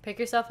it is. Pick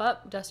yourself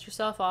up, dust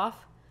yourself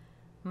off,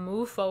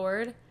 move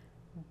forward,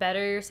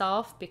 better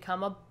yourself,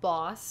 become a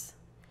boss,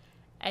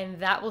 and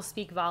that will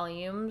speak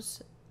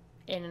volumes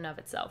in and of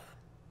itself.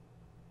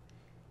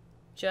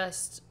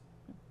 Just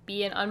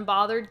be an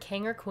unbothered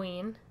king or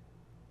queen.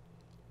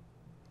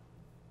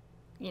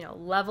 You know,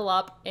 level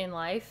up in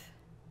life.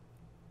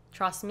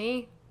 Trust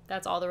me,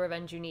 that's all the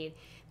revenge you need.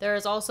 There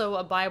is also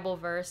a Bible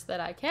verse that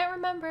I can't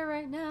remember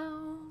right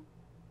now.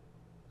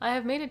 I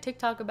have made a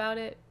TikTok about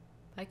it.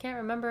 I can't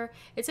remember.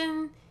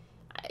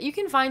 You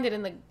can find it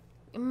in the,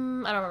 I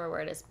don't remember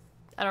where it is.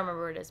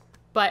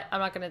 But I'm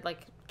not going to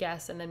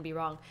guess and then be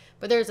wrong.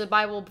 But there's a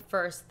Bible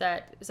verse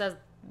that says,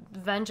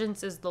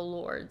 vengeance is the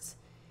Lord's.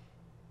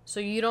 So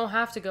you don't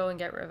have to go and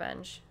get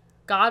revenge.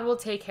 God will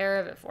take care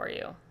of it for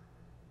you.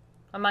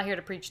 I'm not here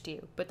to preach to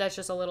you, but that's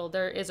just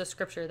there is a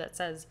scripture that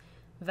says,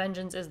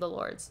 vengeance is the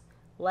Lord's.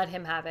 Let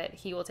him have it.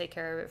 He will take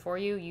care of it for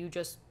you. You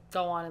just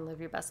go on and live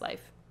your best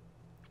life,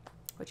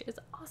 which is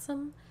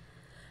awesome.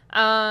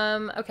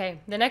 Okay,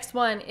 the next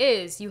one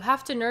is you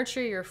have to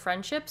nurture your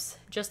friendships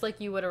just like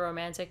you would a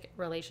romantic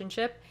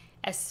relationship,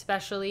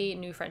 especially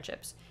new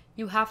friendships.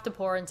 You have to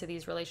pour into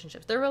these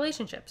relationships. They're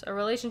relationships. A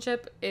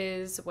relationship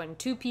is when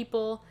two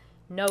people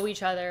know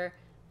each other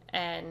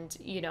and,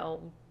 you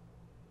know,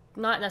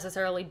 not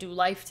necessarily do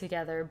life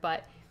together,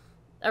 but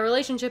a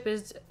relationship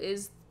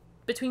is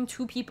between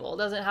two people. It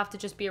doesn't have to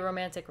just be a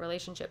romantic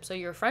relationship. So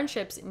your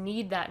friendships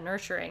need that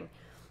nurturing.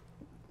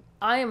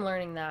 I am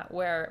learning that,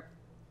 where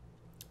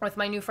with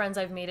my new friends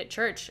I've made at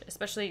church,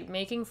 especially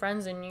making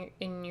friends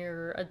in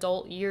your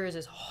adult years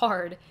is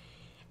hard,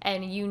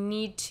 and you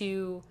need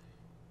to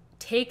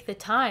take the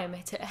time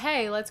to,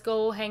 hey, let's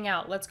go hang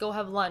out, let's go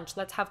have lunch,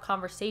 let's have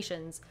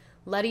conversations,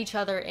 let each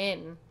other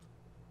in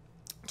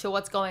to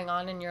what's going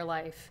on in your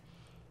life.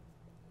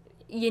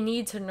 You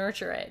need to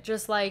nurture it.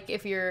 Just like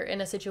if you're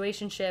in a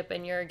situationship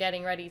and you're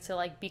getting ready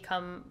to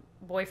become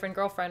boyfriend,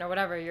 girlfriend, or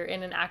whatever, you're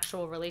in an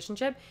actual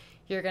relationship,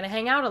 you're going to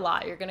hang out a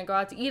lot. You're going to go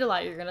out to eat a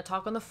lot. You're going to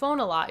talk on the phone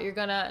a lot. You're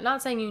going to,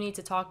 not saying you need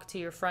to talk to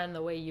your friend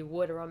the way you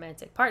would a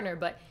romantic partner,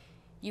 but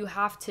you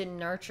have to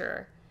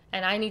nurture.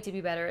 And I need to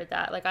be better at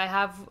that.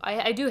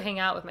 I do hang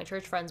out with my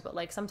church friends,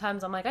 but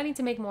sometimes I'm I need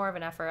to make more of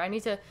an effort. I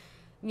need to,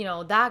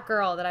 that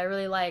girl that I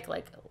really like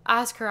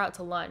ask her out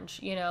to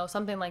lunch,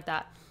 something like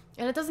that.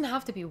 And it doesn't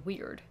have to be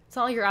weird. It's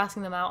not like you're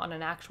asking them out on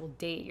an actual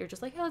date. You're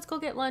just hey, let's go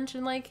get lunch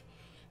and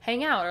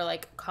hang out or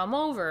like come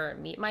over,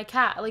 meet my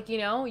cat. Like, you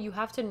know, you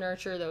have to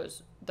nurture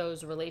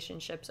those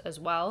relationships as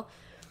well.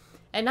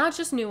 And not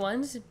just new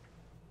ones,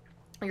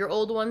 your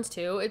old ones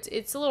too.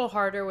 It's a little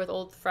harder with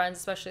old friends,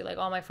 especially like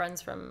all my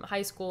friends from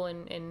high school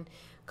and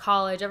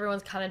college.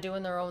 Everyone's kind of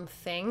doing their own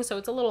thing, so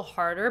it's a little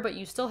harder, but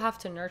you still have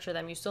to nurture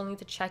them. You still need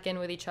to check in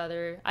with each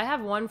other. I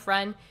have one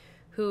friend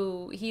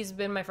who, he's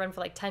been my friend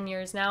for like 10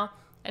 years now,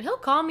 and he'll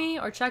call me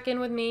or check in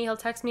with me. He'll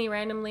text me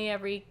randomly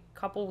every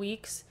couple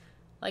weeks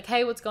like,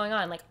 hey, what's going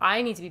on? Like,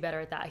 I need to be better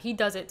at that. He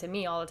does it to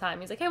me all the time.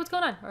 He's like, hey, what's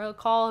going on? Or he'll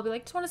call, he'll be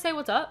like, just want to say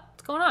what's up,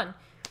 what's going on.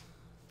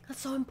 That's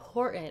so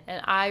important,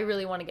 and I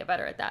really want to get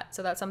better at that.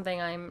 So that's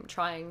something I'm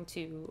trying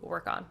to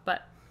work on.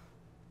 But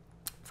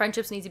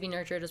friendships need to be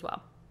nurtured as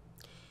well.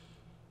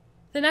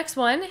 The next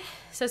one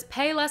says,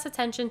 pay less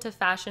attention to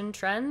fashion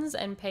trends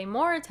and pay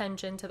more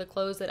attention to the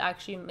clothes that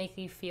actually make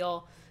you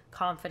feel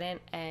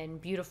confident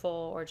and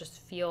beautiful, or just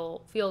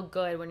feel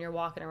good when you're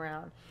walking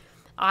around.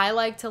 I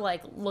like to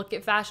like look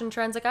at fashion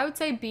trends. Like, I would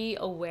say be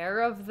aware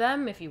of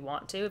them if you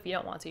want to. If you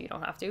don't want to, you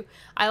don't have to.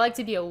 I like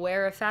to be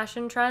aware of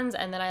fashion trends,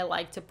 and then I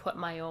like to put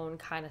my own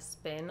kind of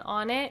spin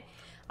on it.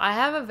 I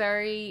have a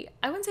very,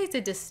 I wouldn't say it's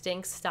a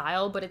distinct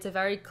style, but it's a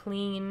very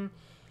clean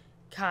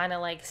kind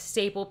of like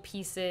staple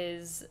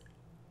pieces,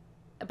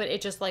 but it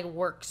just like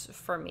works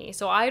for me.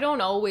 So I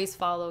don't always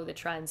follow the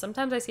trend.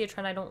 Sometimes I see a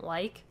trend I don't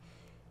like,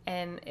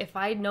 and if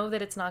I know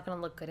that it's not going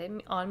to look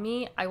good on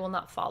me, I will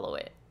not follow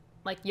it.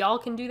 Like, y'all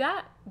can do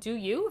that. Do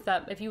you?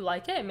 If you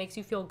like it, it makes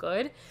you feel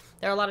good.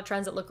 There are a lot of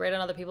trends that look great on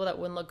other people that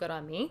wouldn't look good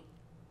on me,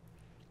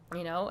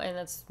 you know, and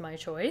that's my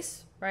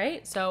choice,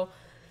 right? So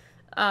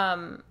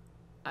I'm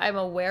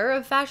aware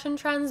of fashion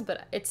trends,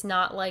 but it's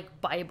not like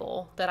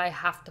Bible that I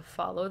have to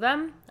follow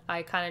them.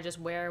 I kind of just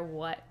wear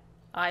what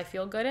I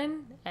feel good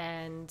in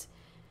and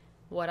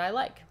what I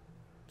like.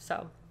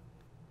 So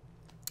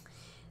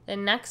the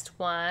next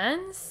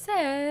one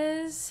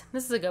says,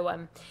 this is a good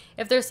one.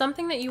 If there's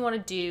something that you want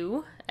to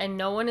do and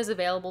no one is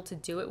available to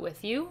do it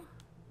with you,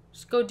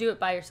 just go do it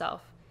by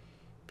yourself,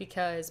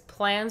 because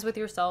plans with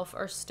yourself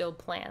are still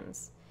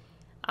plans.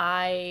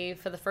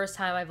 For the first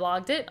time, I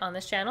vlogged it on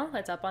this channel.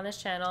 It's up on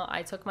this channel.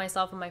 I took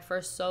myself on my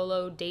first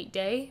solo date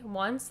day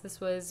once. This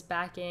was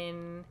back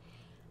in,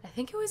 I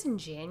think it was in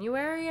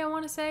January, I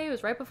want to say. It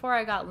was right before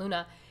I got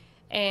Luna.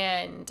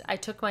 And I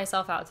took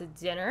myself out to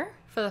dinner.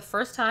 For the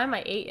first time,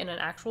 I ate in an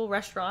actual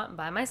restaurant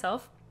by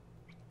myself.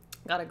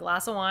 Got a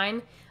glass of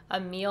wine, a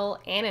meal,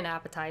 and an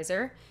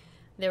appetizer.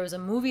 There was a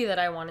movie that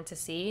I wanted to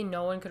see.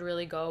 No one could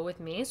really go with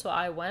me, so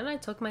I went and I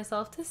took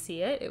myself to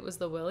see it. It was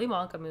the Willy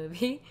Wonka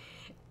movie.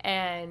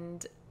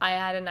 And I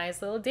had a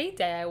nice little date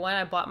day.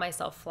 I bought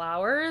myself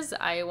flowers.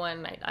 I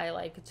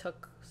like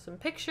took some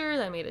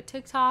pictures. I made a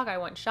TikTok. I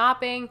went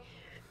shopping.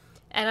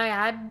 And I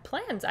had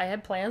plans. I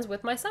had plans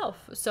with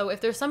myself. So if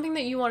there's something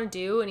that you want to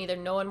do and either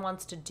no one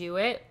wants to do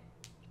it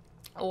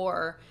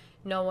or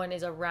no one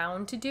is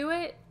around to do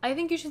it, I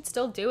think you should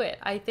still do it.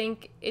 I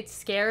think it's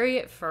scary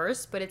at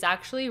first, but it's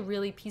actually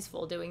really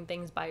peaceful doing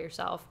things by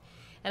yourself.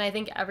 And I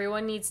think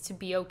everyone needs to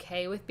be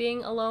okay with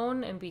being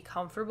alone and be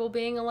comfortable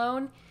being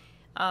alone.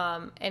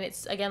 And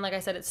it's, again, like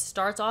I said, it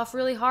starts off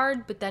really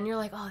hard, but then you're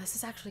like, oh, this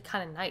is actually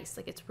kind of nice.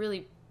 Like, it's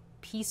really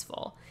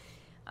peaceful.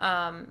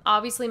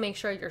 Obviously make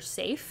sure you're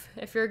safe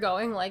if you're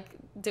going, like,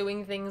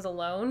 doing things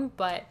alone,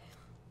 but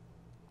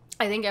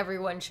I think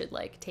everyone should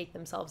like take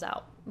themselves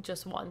out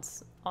just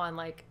once on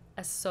like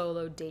a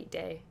solo date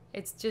day.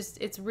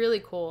 It's really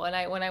cool.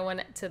 And when I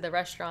went to the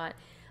restaurant,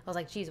 I was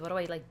like, geez, what do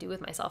I like do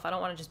with myself? I don't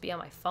want to just be on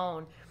my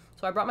phone.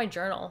 So I brought my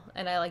journal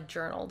and I like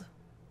journaled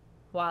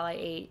while I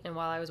ate and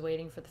while I was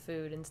waiting for the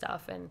food and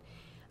stuff. And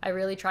I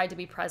really tried to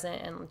be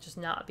present and just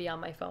not be on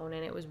my phone.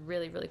 And it was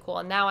really, really cool.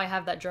 And now I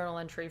have that journal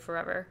entry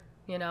forever,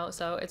 you know,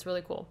 so it's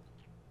really cool.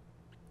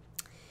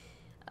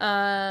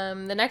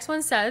 The next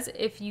one says,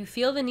 if you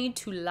feel the need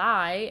to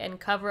lie and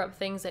cover up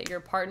things that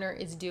your partner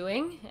is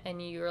doing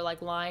and you're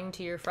like lying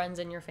to your friends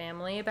and your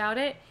family about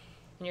it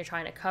and you're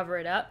trying to cover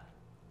it up,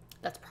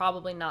 that's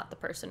probably not the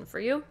person for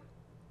you.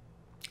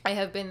 I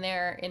have been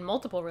there in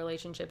multiple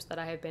relationships that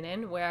I have been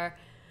in where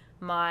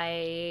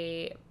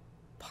my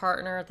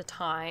partner at the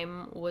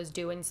time was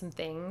doing some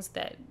things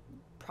that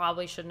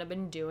probably shouldn't have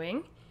been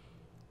doing.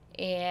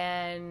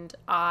 And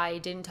I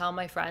didn't tell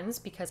my friends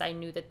because I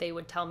knew that they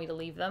would tell me to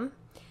leave them.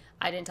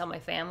 I didn't tell my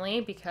family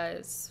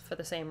because for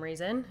the same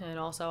reason. And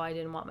also I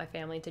didn't want my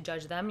family to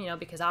judge them, you know,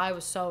 because I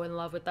was so in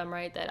love with them,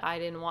 right? That I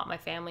didn't want my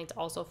family to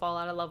also fall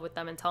out of love with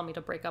them and tell me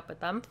to break up with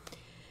them.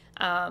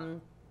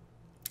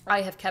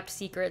 I have kept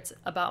secrets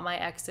about my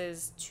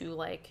exes to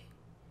like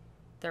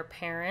their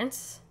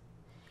parents.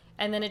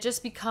 And then it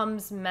just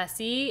becomes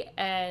messy.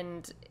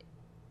 And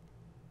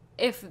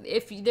if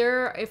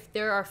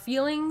there are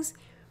feelings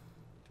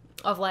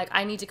of like,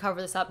 I need to cover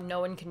this up,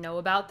 no one can know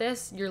about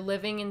this, you're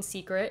living in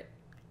secret,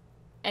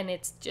 and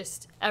it's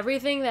just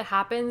everything that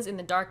happens in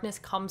the darkness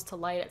comes to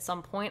light at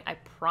some point. I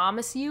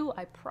promise you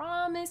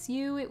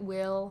it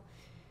will.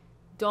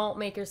 Don't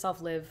make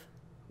yourself live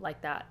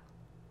like that.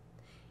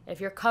 If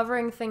you're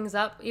covering things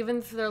up, even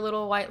if they're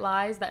little white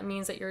lies, that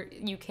means that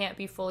you can't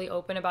be fully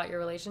open about your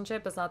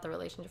relationship. It's not the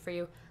relationship for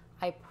you.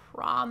 I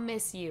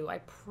promise you. I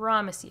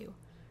promise you.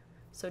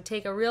 So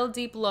take a real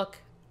deep look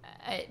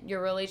at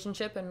your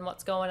relationship and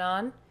what's going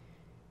on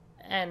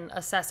and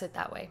assess it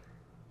that way.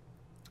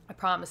 I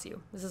promise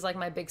you. This is like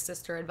my big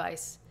sister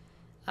advice.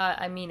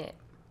 I mean it.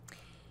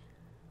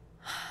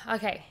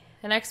 Okay,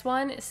 the next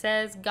one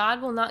says,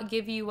 God will not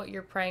give you what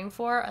you're praying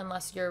for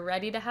unless you're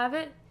ready to have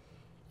it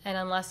and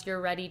unless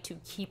you're ready to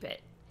keep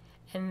it.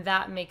 And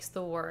that makes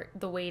the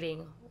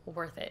waiting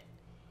worth it.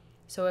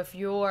 So if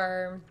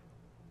you're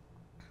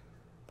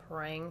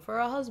praying for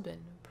a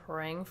husband,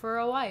 praying for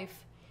a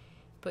wife,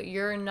 but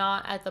you're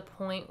not at the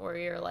point where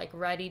you're like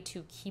ready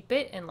to keep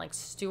it and like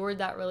steward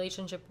that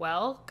relationship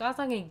well, God's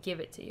not going to give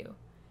it to you.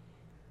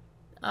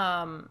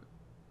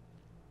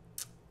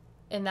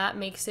 And that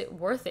makes it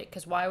worth it,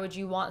 because why would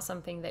you want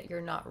something that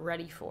you're not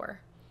ready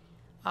for?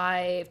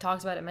 I've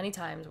talked about it many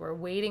times. We're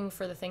waiting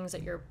for the things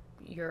that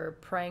you're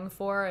praying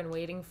for and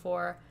waiting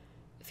for.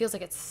 It feels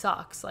like it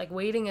sucks. Like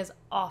waiting is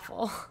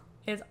awful.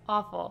 It's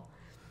awful.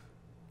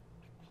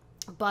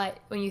 But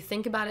when you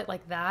think about it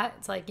like that,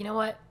 it's like, you know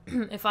what?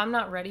 If I'm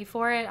not ready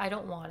for it, I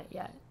don't want it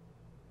yet.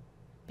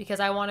 Because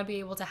I want to be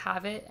able to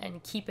have it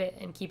and keep it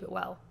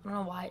well. I don't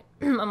know why.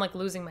 I'm like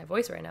losing my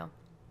voice right now.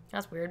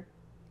 That's weird.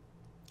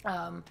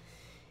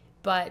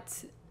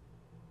 But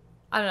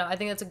I don't know. I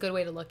think that's a good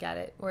way to look at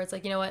it, where it's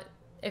like, you know what?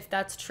 If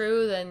that's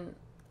true, then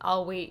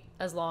I'll wait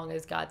as long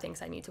as God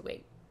thinks I need to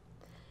wait.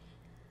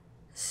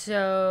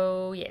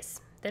 So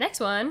yes, the next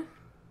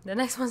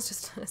one's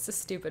just, it's a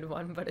stupid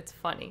one, but it's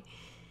funny.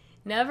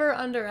 Never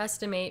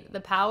underestimate the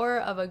power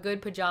of a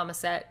good pajama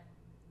set,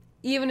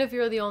 even if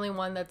you're the only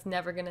one that's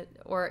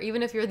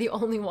even if you're the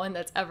only one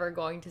that's ever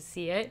going to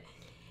see it.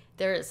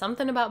 There is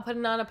something about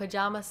putting on a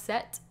pajama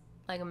set,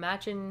 like a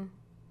matching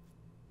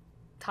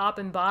top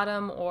and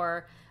bottom,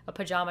 or a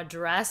pajama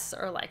dress,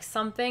 or like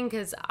something,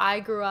 because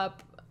I grew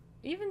up,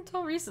 even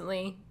until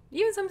recently,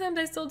 even sometimes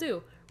I still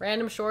do,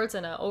 random shorts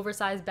and an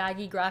oversized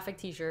baggy graphic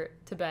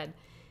t-shirt to bed.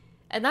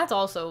 And that's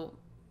also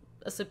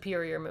a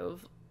superior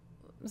move.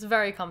 It's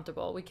very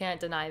comfortable. We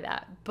can't deny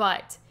that.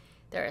 But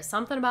there is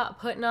something about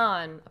putting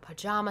on a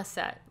pajama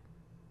set,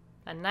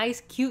 a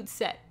nice, cute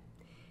set,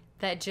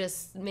 that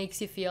just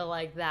makes you feel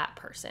like that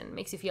person,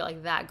 makes you feel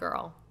like that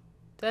girl.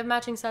 Do they have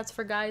matching sets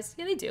for guys?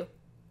 Yeah, they do.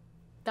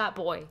 That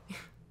boy.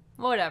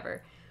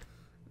 Whatever.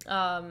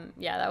 Yeah,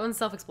 that one's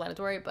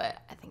self-explanatory,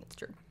 but I think it's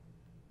true.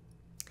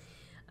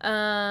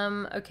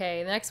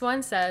 Okay, the next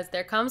one says,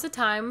 there comes a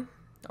time,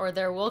 or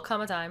there will come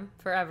a time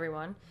for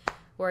everyone,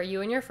 where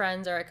you and your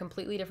friends are at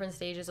completely different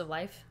stages of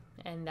life,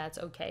 and that's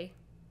okay.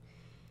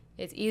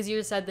 It's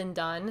easier said than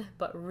done,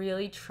 but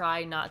really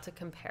try not to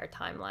compare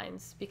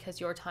timelines,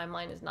 because your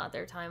timeline is not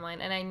their timeline.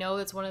 And I know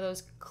it's one of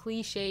those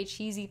cliche,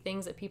 cheesy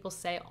things that people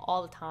say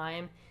all the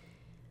time,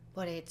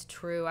 but it's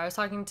true. I was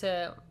talking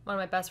to one of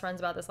my best friends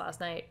about this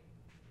last night,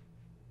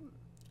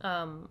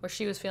 where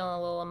she was feeling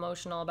a little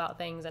emotional about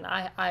things, and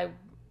I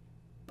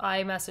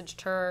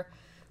messaged her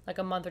like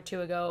a month or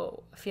two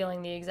ago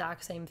feeling the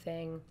exact same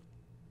thing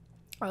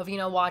of,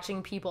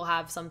 watching people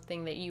have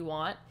something that you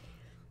want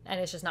and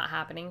it's just not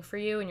happening for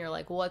you, and you're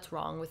like, what's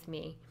wrong with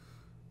me?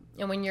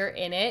 And when you're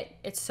in it,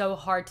 it's so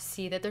hard to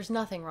see that there's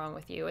nothing wrong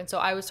with you. And so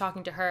I was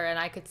talking to her, and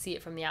I could see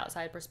it from the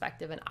outside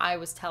perspective, and I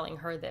was telling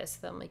her this,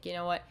 that I'm like, you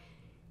know what?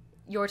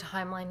 Your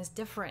timeline is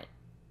different.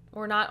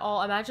 We're not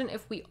all, imagine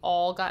if we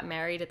all got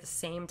married at the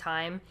same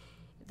time,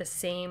 the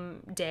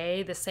same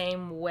day, the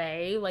same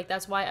way. Like,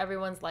 that's why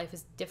everyone's life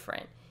is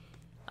different.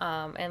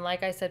 And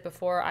like I said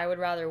before, I would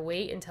rather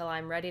wait until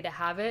I'm ready to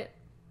have it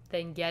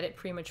than get it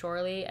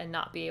prematurely and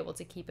not be able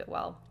to keep it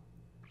well.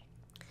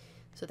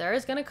 So there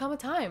is going to come a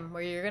time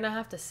where you're going to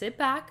have to sit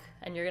back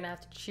and you're going to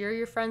have to cheer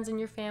your friends and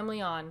your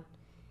family on.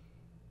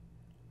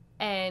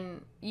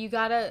 And you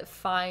got to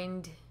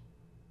find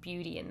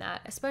beauty in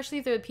that, especially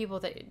if they're the people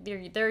that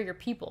they're your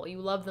people. You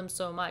love them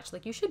so much.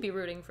 Like, you should be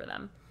rooting for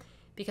them,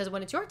 because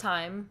when it's your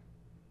time,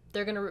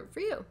 they're going to root for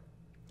you.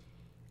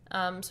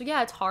 So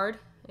yeah, it's hard.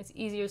 It's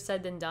easier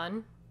said than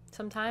done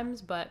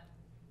sometimes, but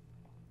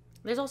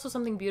there's also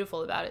something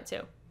beautiful about it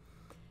too,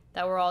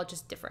 that we're all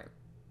just different.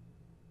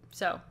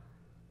 So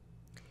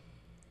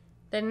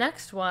the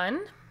next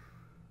one,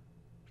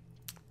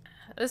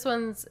 this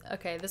one's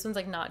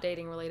like not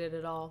dating related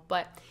at all,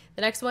 but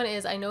the next one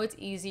is, I know it's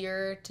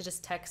easier to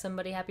just text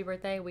somebody happy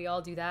birthday. We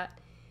all do that.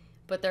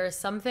 But there is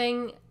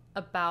something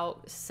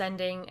about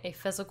sending a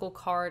physical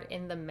card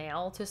in the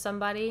mail to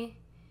somebody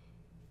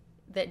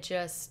that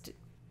just,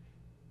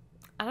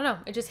 I don't know,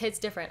 it just hits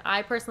different.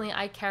 I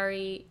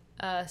carry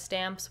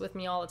stamps with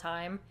me all the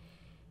time,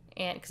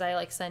 and because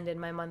I send in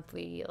my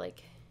monthly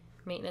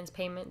maintenance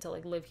payment to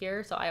live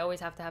here, so I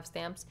always have to have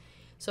stamps.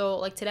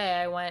 So today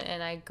I went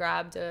and I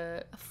grabbed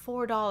a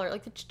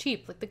 $4, it's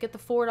cheap, get the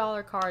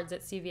 $4 cards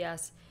at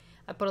CVS.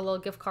 I put a little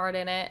gift card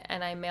in it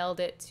and I mailed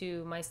it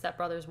to my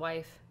stepbrother's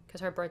wife, because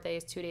her birthday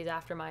is 2 days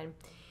after mine.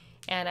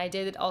 And I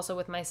did it also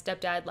with my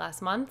stepdad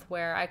last month,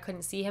 where I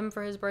couldn't see him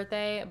for his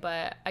birthday,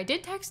 but I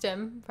did text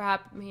him for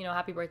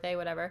happy birthday,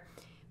 whatever.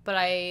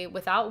 But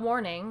without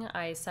warning,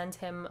 I sent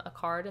him a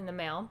card in the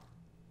mail.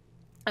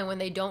 And when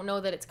they don't know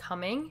that it's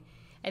coming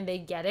and they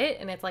get it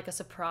and it's like a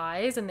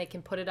surprise and they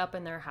can put it up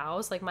in their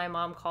house, like my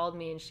mom called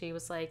me and she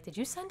was like, "Did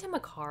you send him a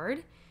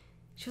card?"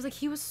 She was like,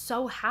 "He was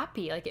so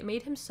happy. Like, it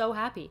made him so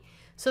happy."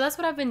 So that's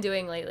what I've been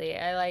doing lately.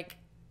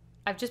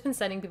 I've just been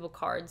sending people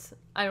cards.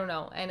 I don't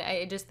know. And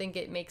I just think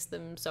it makes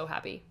them so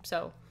happy.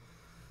 So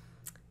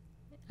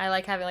I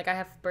like having, I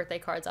have birthday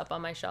cards up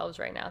on my shelves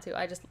right now too.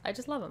 I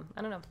just love them.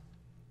 I don't know.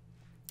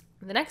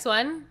 The next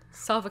one,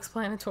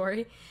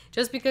 self-explanatory.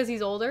 Just because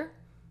he's older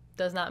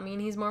does not mean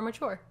he's more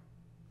mature.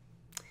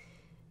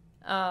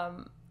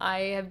 I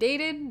have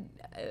dated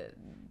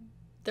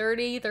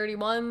 30,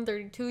 31,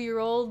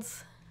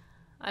 32-year-olds.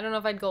 I don't know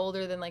if I'd go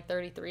older than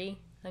 33.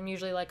 I'm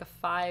usually a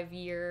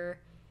 5-year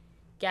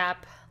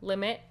gap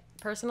limit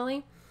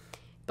personally.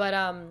 But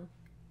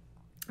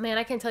man,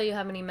 I can't tell you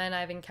how many men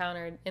I've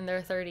encountered in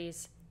their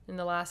 30s in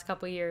the last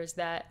couple years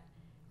that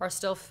are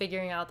still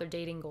figuring out their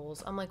dating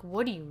goals. I'm like,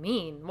 what do you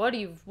mean? What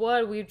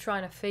are we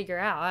trying to figure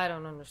out? I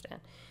don't understand.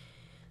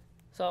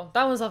 So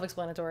that one's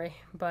self-explanatory,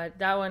 but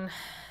that one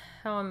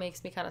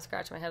makes me kind of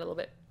scratch my head a little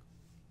bit.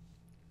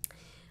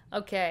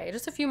 Okay,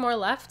 just a few more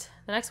left.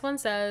 The next one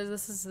says,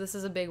 this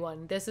is a big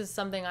one. This is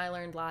something I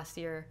learned last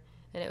year,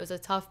 and it was a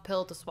tough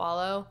pill to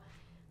swallow.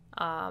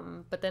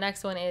 But the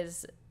next one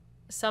is,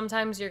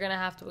 sometimes you're going to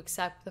have to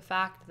accept the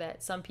fact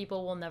that some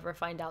people will never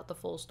find out the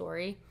full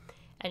story,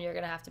 and you're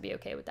going to have to be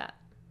okay with that.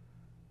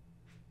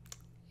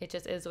 It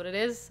just is what it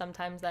is.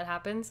 Sometimes that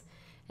happens,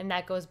 and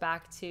that goes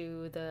back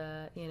to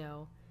the,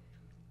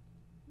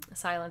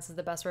 silence is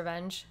the best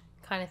revenge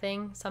kind of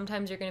thing.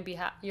 Sometimes you're going to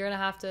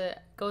have to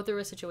go through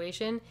a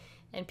situation,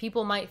 and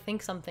people might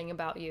think something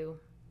about you,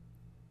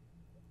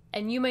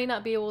 and you may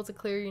not be able to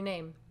clear your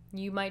name.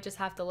 You might just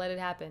have to let it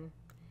happen,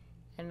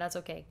 and that's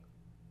okay.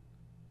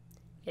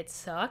 It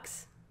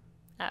sucks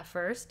at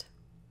first,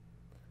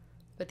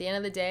 but at the end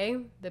of the day,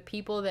 the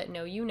people that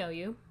know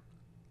you.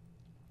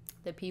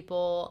 The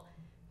people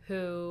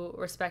who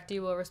respect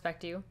you will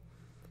respect you,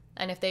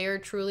 and if they are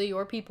truly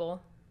your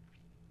people,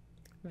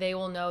 they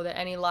will know that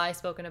any lie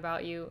spoken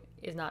about you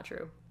is not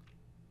true.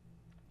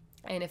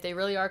 And if they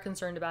really are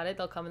concerned about it,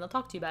 they'll come and they'll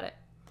talk to you about it.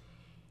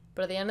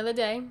 But at the end of the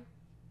day,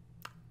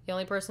 the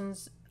only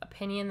person's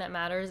opinion that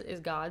matters is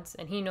God's,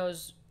 and he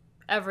knows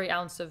every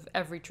ounce of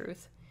every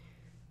truth.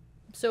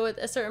 So at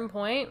a certain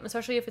point,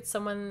 especially if it's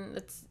someone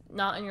that's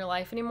not in your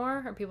life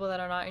anymore, or people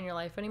that are not in your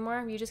life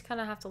anymore, you just kind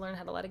of have to learn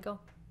how to let it go.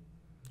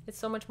 It's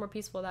so much more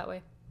peaceful that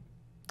way.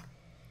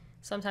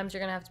 Sometimes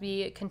you're going to have to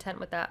be content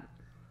with that.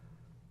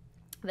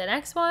 The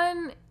next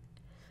one,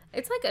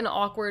 it's an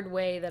awkward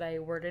way that I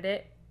worded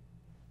it.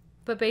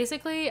 But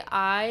basically,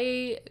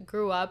 I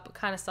grew up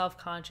kind of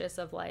self-conscious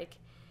of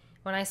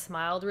when I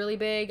smiled really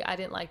big, I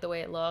didn't like the way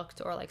it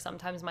looked, or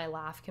sometimes my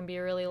laugh can be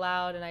really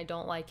loud and I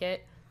don't like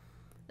it.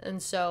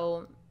 And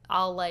so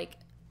I'll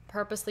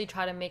purposely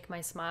try to make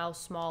my smile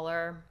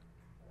smaller,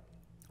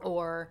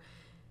 or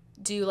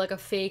do a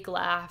fake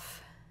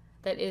laugh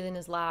that isn't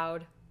as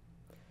loud.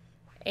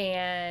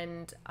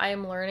 And I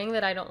am learning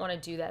that I don't want to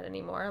do that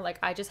anymore.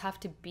 I just have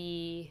to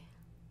be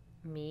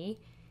me,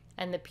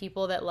 and the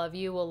people that love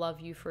you will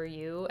love you for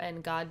you,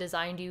 and God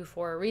designed you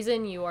for a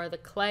reason. You are the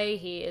clay.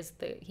 He is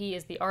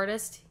the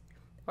artist,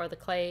 or the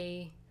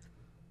clay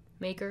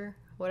maker,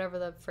 whatever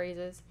the phrase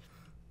is.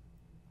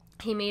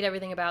 He made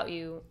everything about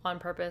you on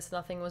purpose.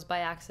 Nothing was by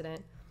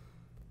accident.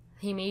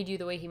 He made you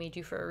the way he made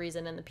you for a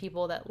reason, and the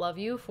people that love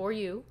you for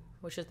you,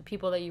 which is the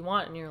people that you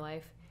want in your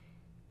life,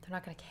 they're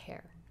not going to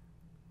care.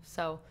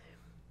 So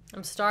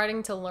I'm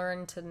starting to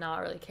learn to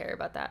not really care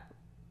about that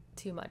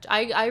too much.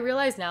 I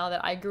realize now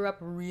that I grew up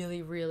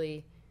really,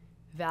 really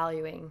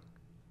valuing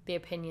the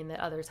opinion that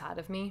others had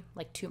of me,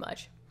 too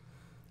much.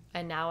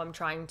 And now I'm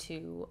trying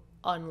to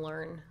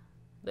unlearn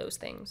those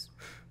things.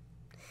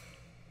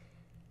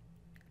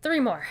 3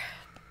 more.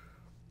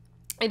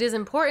 It is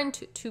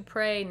important to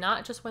pray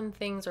not just when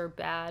things are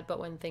bad, but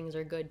when things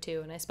are good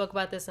too. And I spoke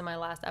about this in my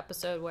last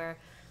episode where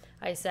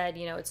I said,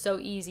 it's so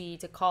easy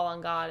to call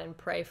on God and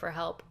pray for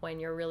help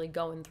when you're really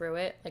going through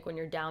it. When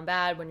you're down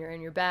bad, when you're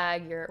in your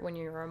bag, when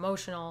you're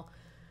emotional,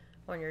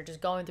 when you're just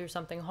going through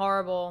something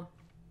horrible.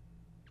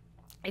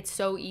 It's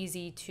so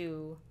easy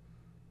to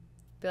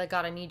be like,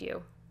 God, I need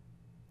you.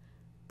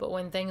 But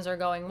when things are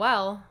going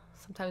well,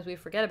 sometimes we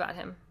forget about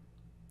him.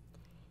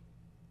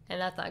 And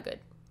that's not good.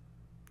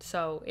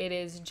 So it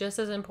is just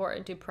as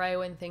important to pray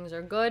when things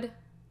are good,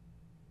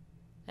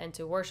 and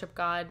to worship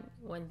God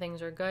when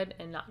things are good,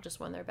 and not just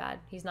when they're bad.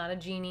 He's not a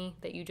genie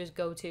that you just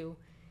go to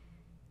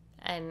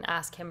and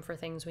ask him for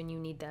things when you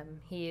need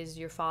them. He is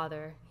your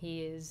father.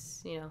 He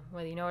is,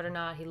 whether you know it or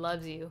not, he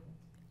loves you,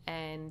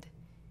 and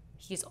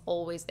he's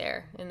always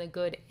there in the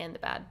good and the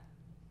bad.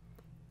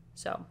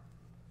 So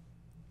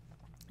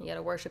you got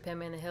to worship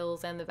him in the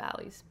hills and the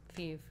valleys, if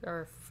you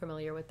are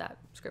familiar with that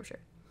scripture.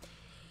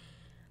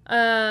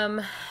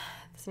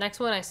 This next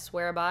one I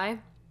swear by.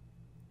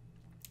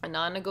 A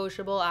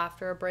non-negotiable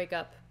after a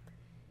breakup.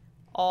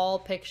 All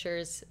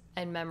pictures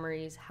and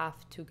memories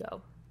have to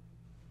go.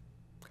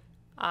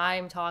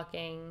 I'm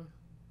talking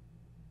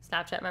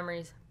Snapchat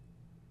memories.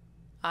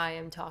 I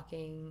am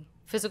talking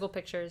physical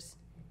pictures,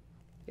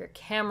 your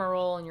camera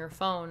roll and your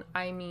phone.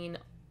 I mean,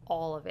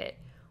 all of it.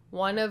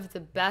 One of the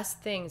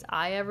best things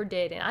I ever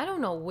did, and I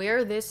don't know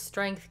where this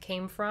strength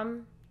came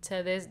from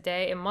to this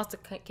day. It must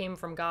have came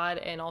from God,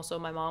 and also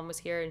my mom was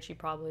here and she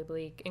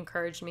probably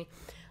encouraged me.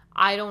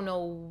 I don't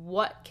know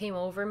what came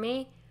over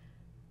me,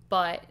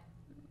 but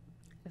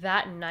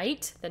that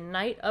night, the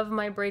night of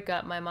my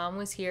breakup, my mom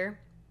was here.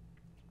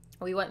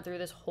 We went through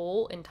this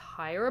whole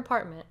entire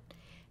apartment,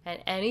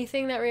 and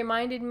anything that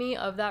reminded me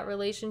of that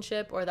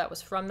relationship or that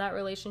was from that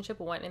relationship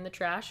went in the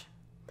trash.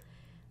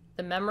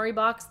 The memory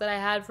box that I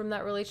had from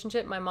that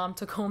relationship, my mom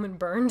took home and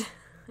burned.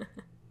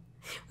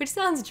 Which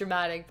sounds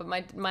dramatic, but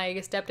my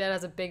stepdad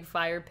has a big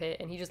fire pit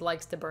and he just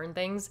likes to burn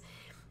things.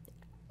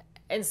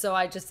 And so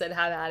I just said,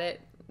 have at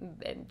it.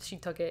 And she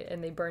took it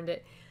and they burned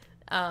it.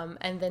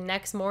 And the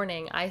next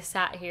morning I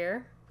sat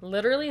here,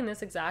 literally in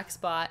this exact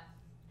spot,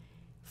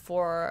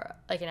 for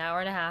like an hour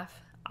and a half.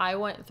 I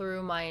went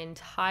through my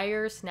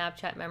entire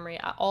Snapchat memory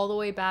all the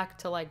way back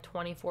to like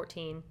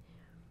 2014.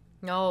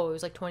 No, it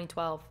was like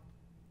 2012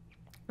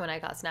 when I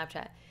got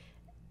Snapchat.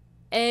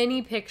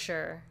 Any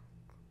picture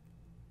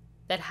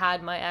that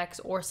had my ex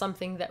or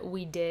something that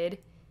we did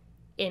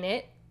in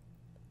it,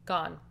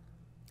 gone.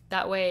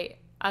 That way,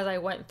 as I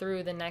went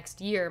through the next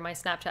year, my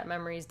Snapchat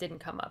memories didn't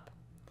come up.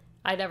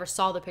 I never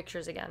saw the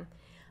pictures again.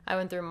 I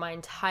went through my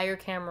entire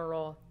camera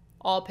roll,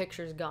 all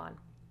pictures gone.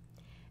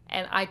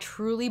 And I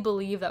truly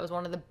believe that was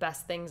one of the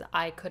best things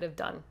I could have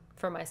done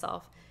for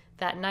myself.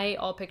 That night,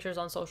 all pictures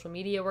on social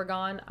media were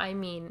gone. I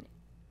mean,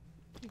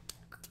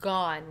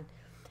 gone.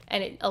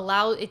 And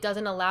it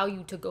doesn't allow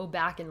you to go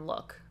back and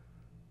look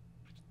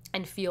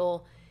and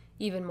feel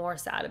even more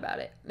sad about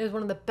it. It was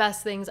one of the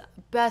best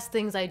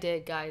things I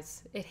did,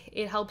 guys.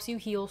 It helps you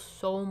heal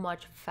so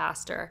much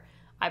faster.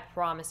 I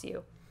promise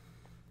you.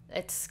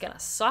 It's gonna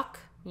suck.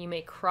 You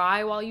may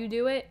cry while you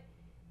do it,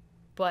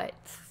 but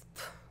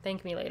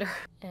thank me later.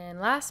 And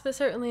last but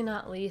certainly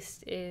not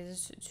least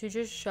is to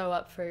just show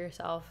up for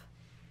yourself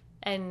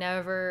and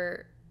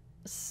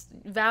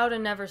vow to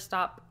never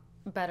stop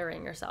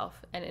bettering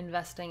yourself and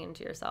investing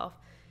into yourself.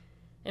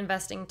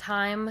 Investing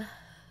time,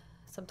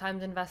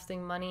 sometimes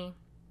investing money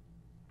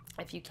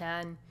if you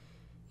can,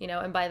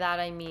 and by that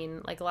I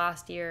mean like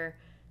last year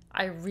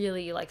I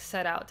really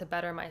set out to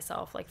better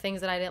myself, like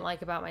things that I didn't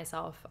like about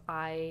myself.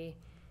 I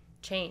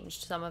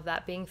changed, some of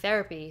that being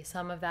therapy,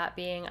 some of that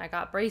being I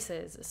got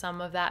braces,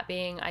 some of that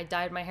being I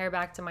dyed my hair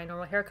back to my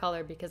normal hair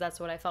color because that's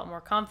what I felt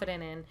more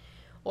confident in,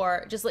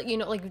 or just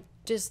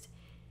just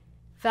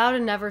vow to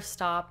never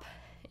stop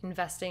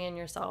investing in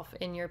yourself,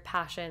 in your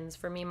passions.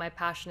 For me, my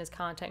passion is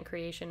content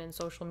creation and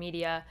social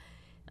media,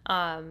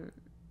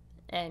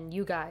 and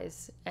you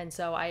guys, and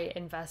so I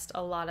invest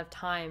a lot of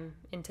time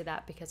into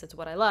that because it's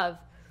what I love.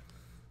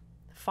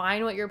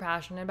 Find what you're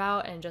passionate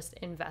about and just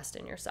invest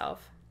in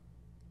yourself.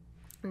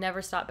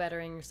 Never stop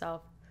bettering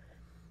yourself.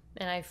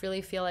 And I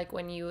really feel like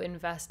when you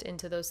invest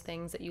into those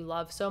things that you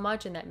love so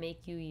much and that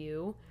make you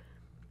you,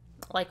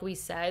 like we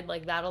said,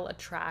 that'll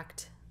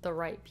attract the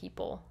right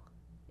people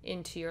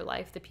into your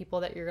life, the people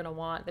that you're going to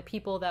want, the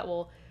people that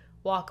will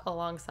walk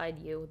alongside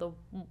you,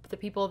 the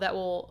people that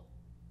will,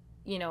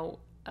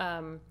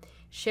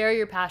 share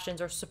your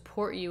passions or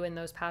support you in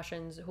those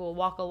passions, who will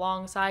walk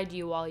alongside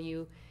you while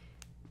you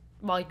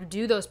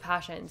do those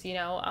passions.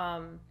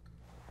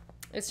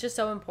 It's just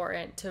so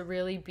important to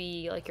really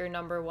be your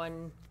number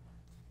one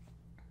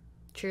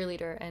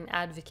cheerleader and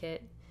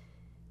advocate.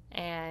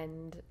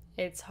 And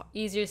it's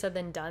easier said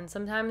than done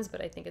sometimes,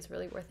 but I think it's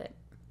really worth it.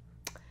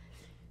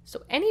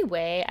 So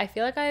anyway, I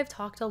feel like I have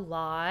talked a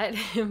lot,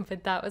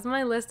 but that was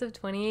my list of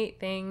 28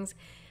 things.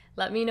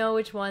 Let me know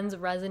which ones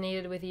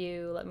resonated with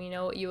you. Let me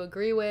know what you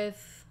agree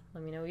with.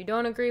 Let me know what you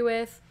don't agree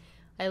with.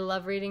 I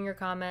love reading your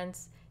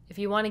comments. If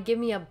you want to give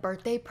me a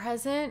birthday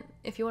present,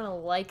 if you want to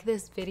like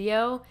this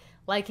video,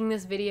 liking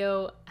this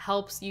video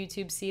helps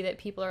YouTube see that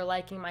people are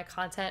liking my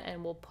content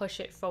and will push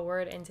it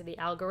forward into the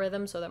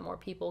algorithm so that more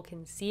people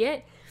can see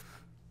it.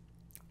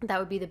 That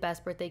would be the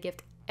best birthday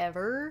gift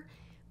ever.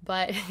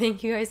 But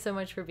thank you guys so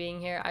much for being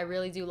here. I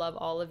really do love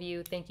all of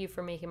you. Thank you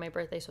for making my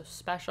birthday so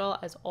special.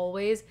 As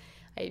always,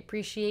 I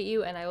appreciate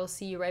you, and I will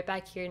see you right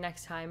back here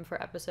next time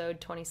for episode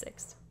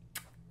 26.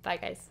 Bye,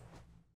 guys.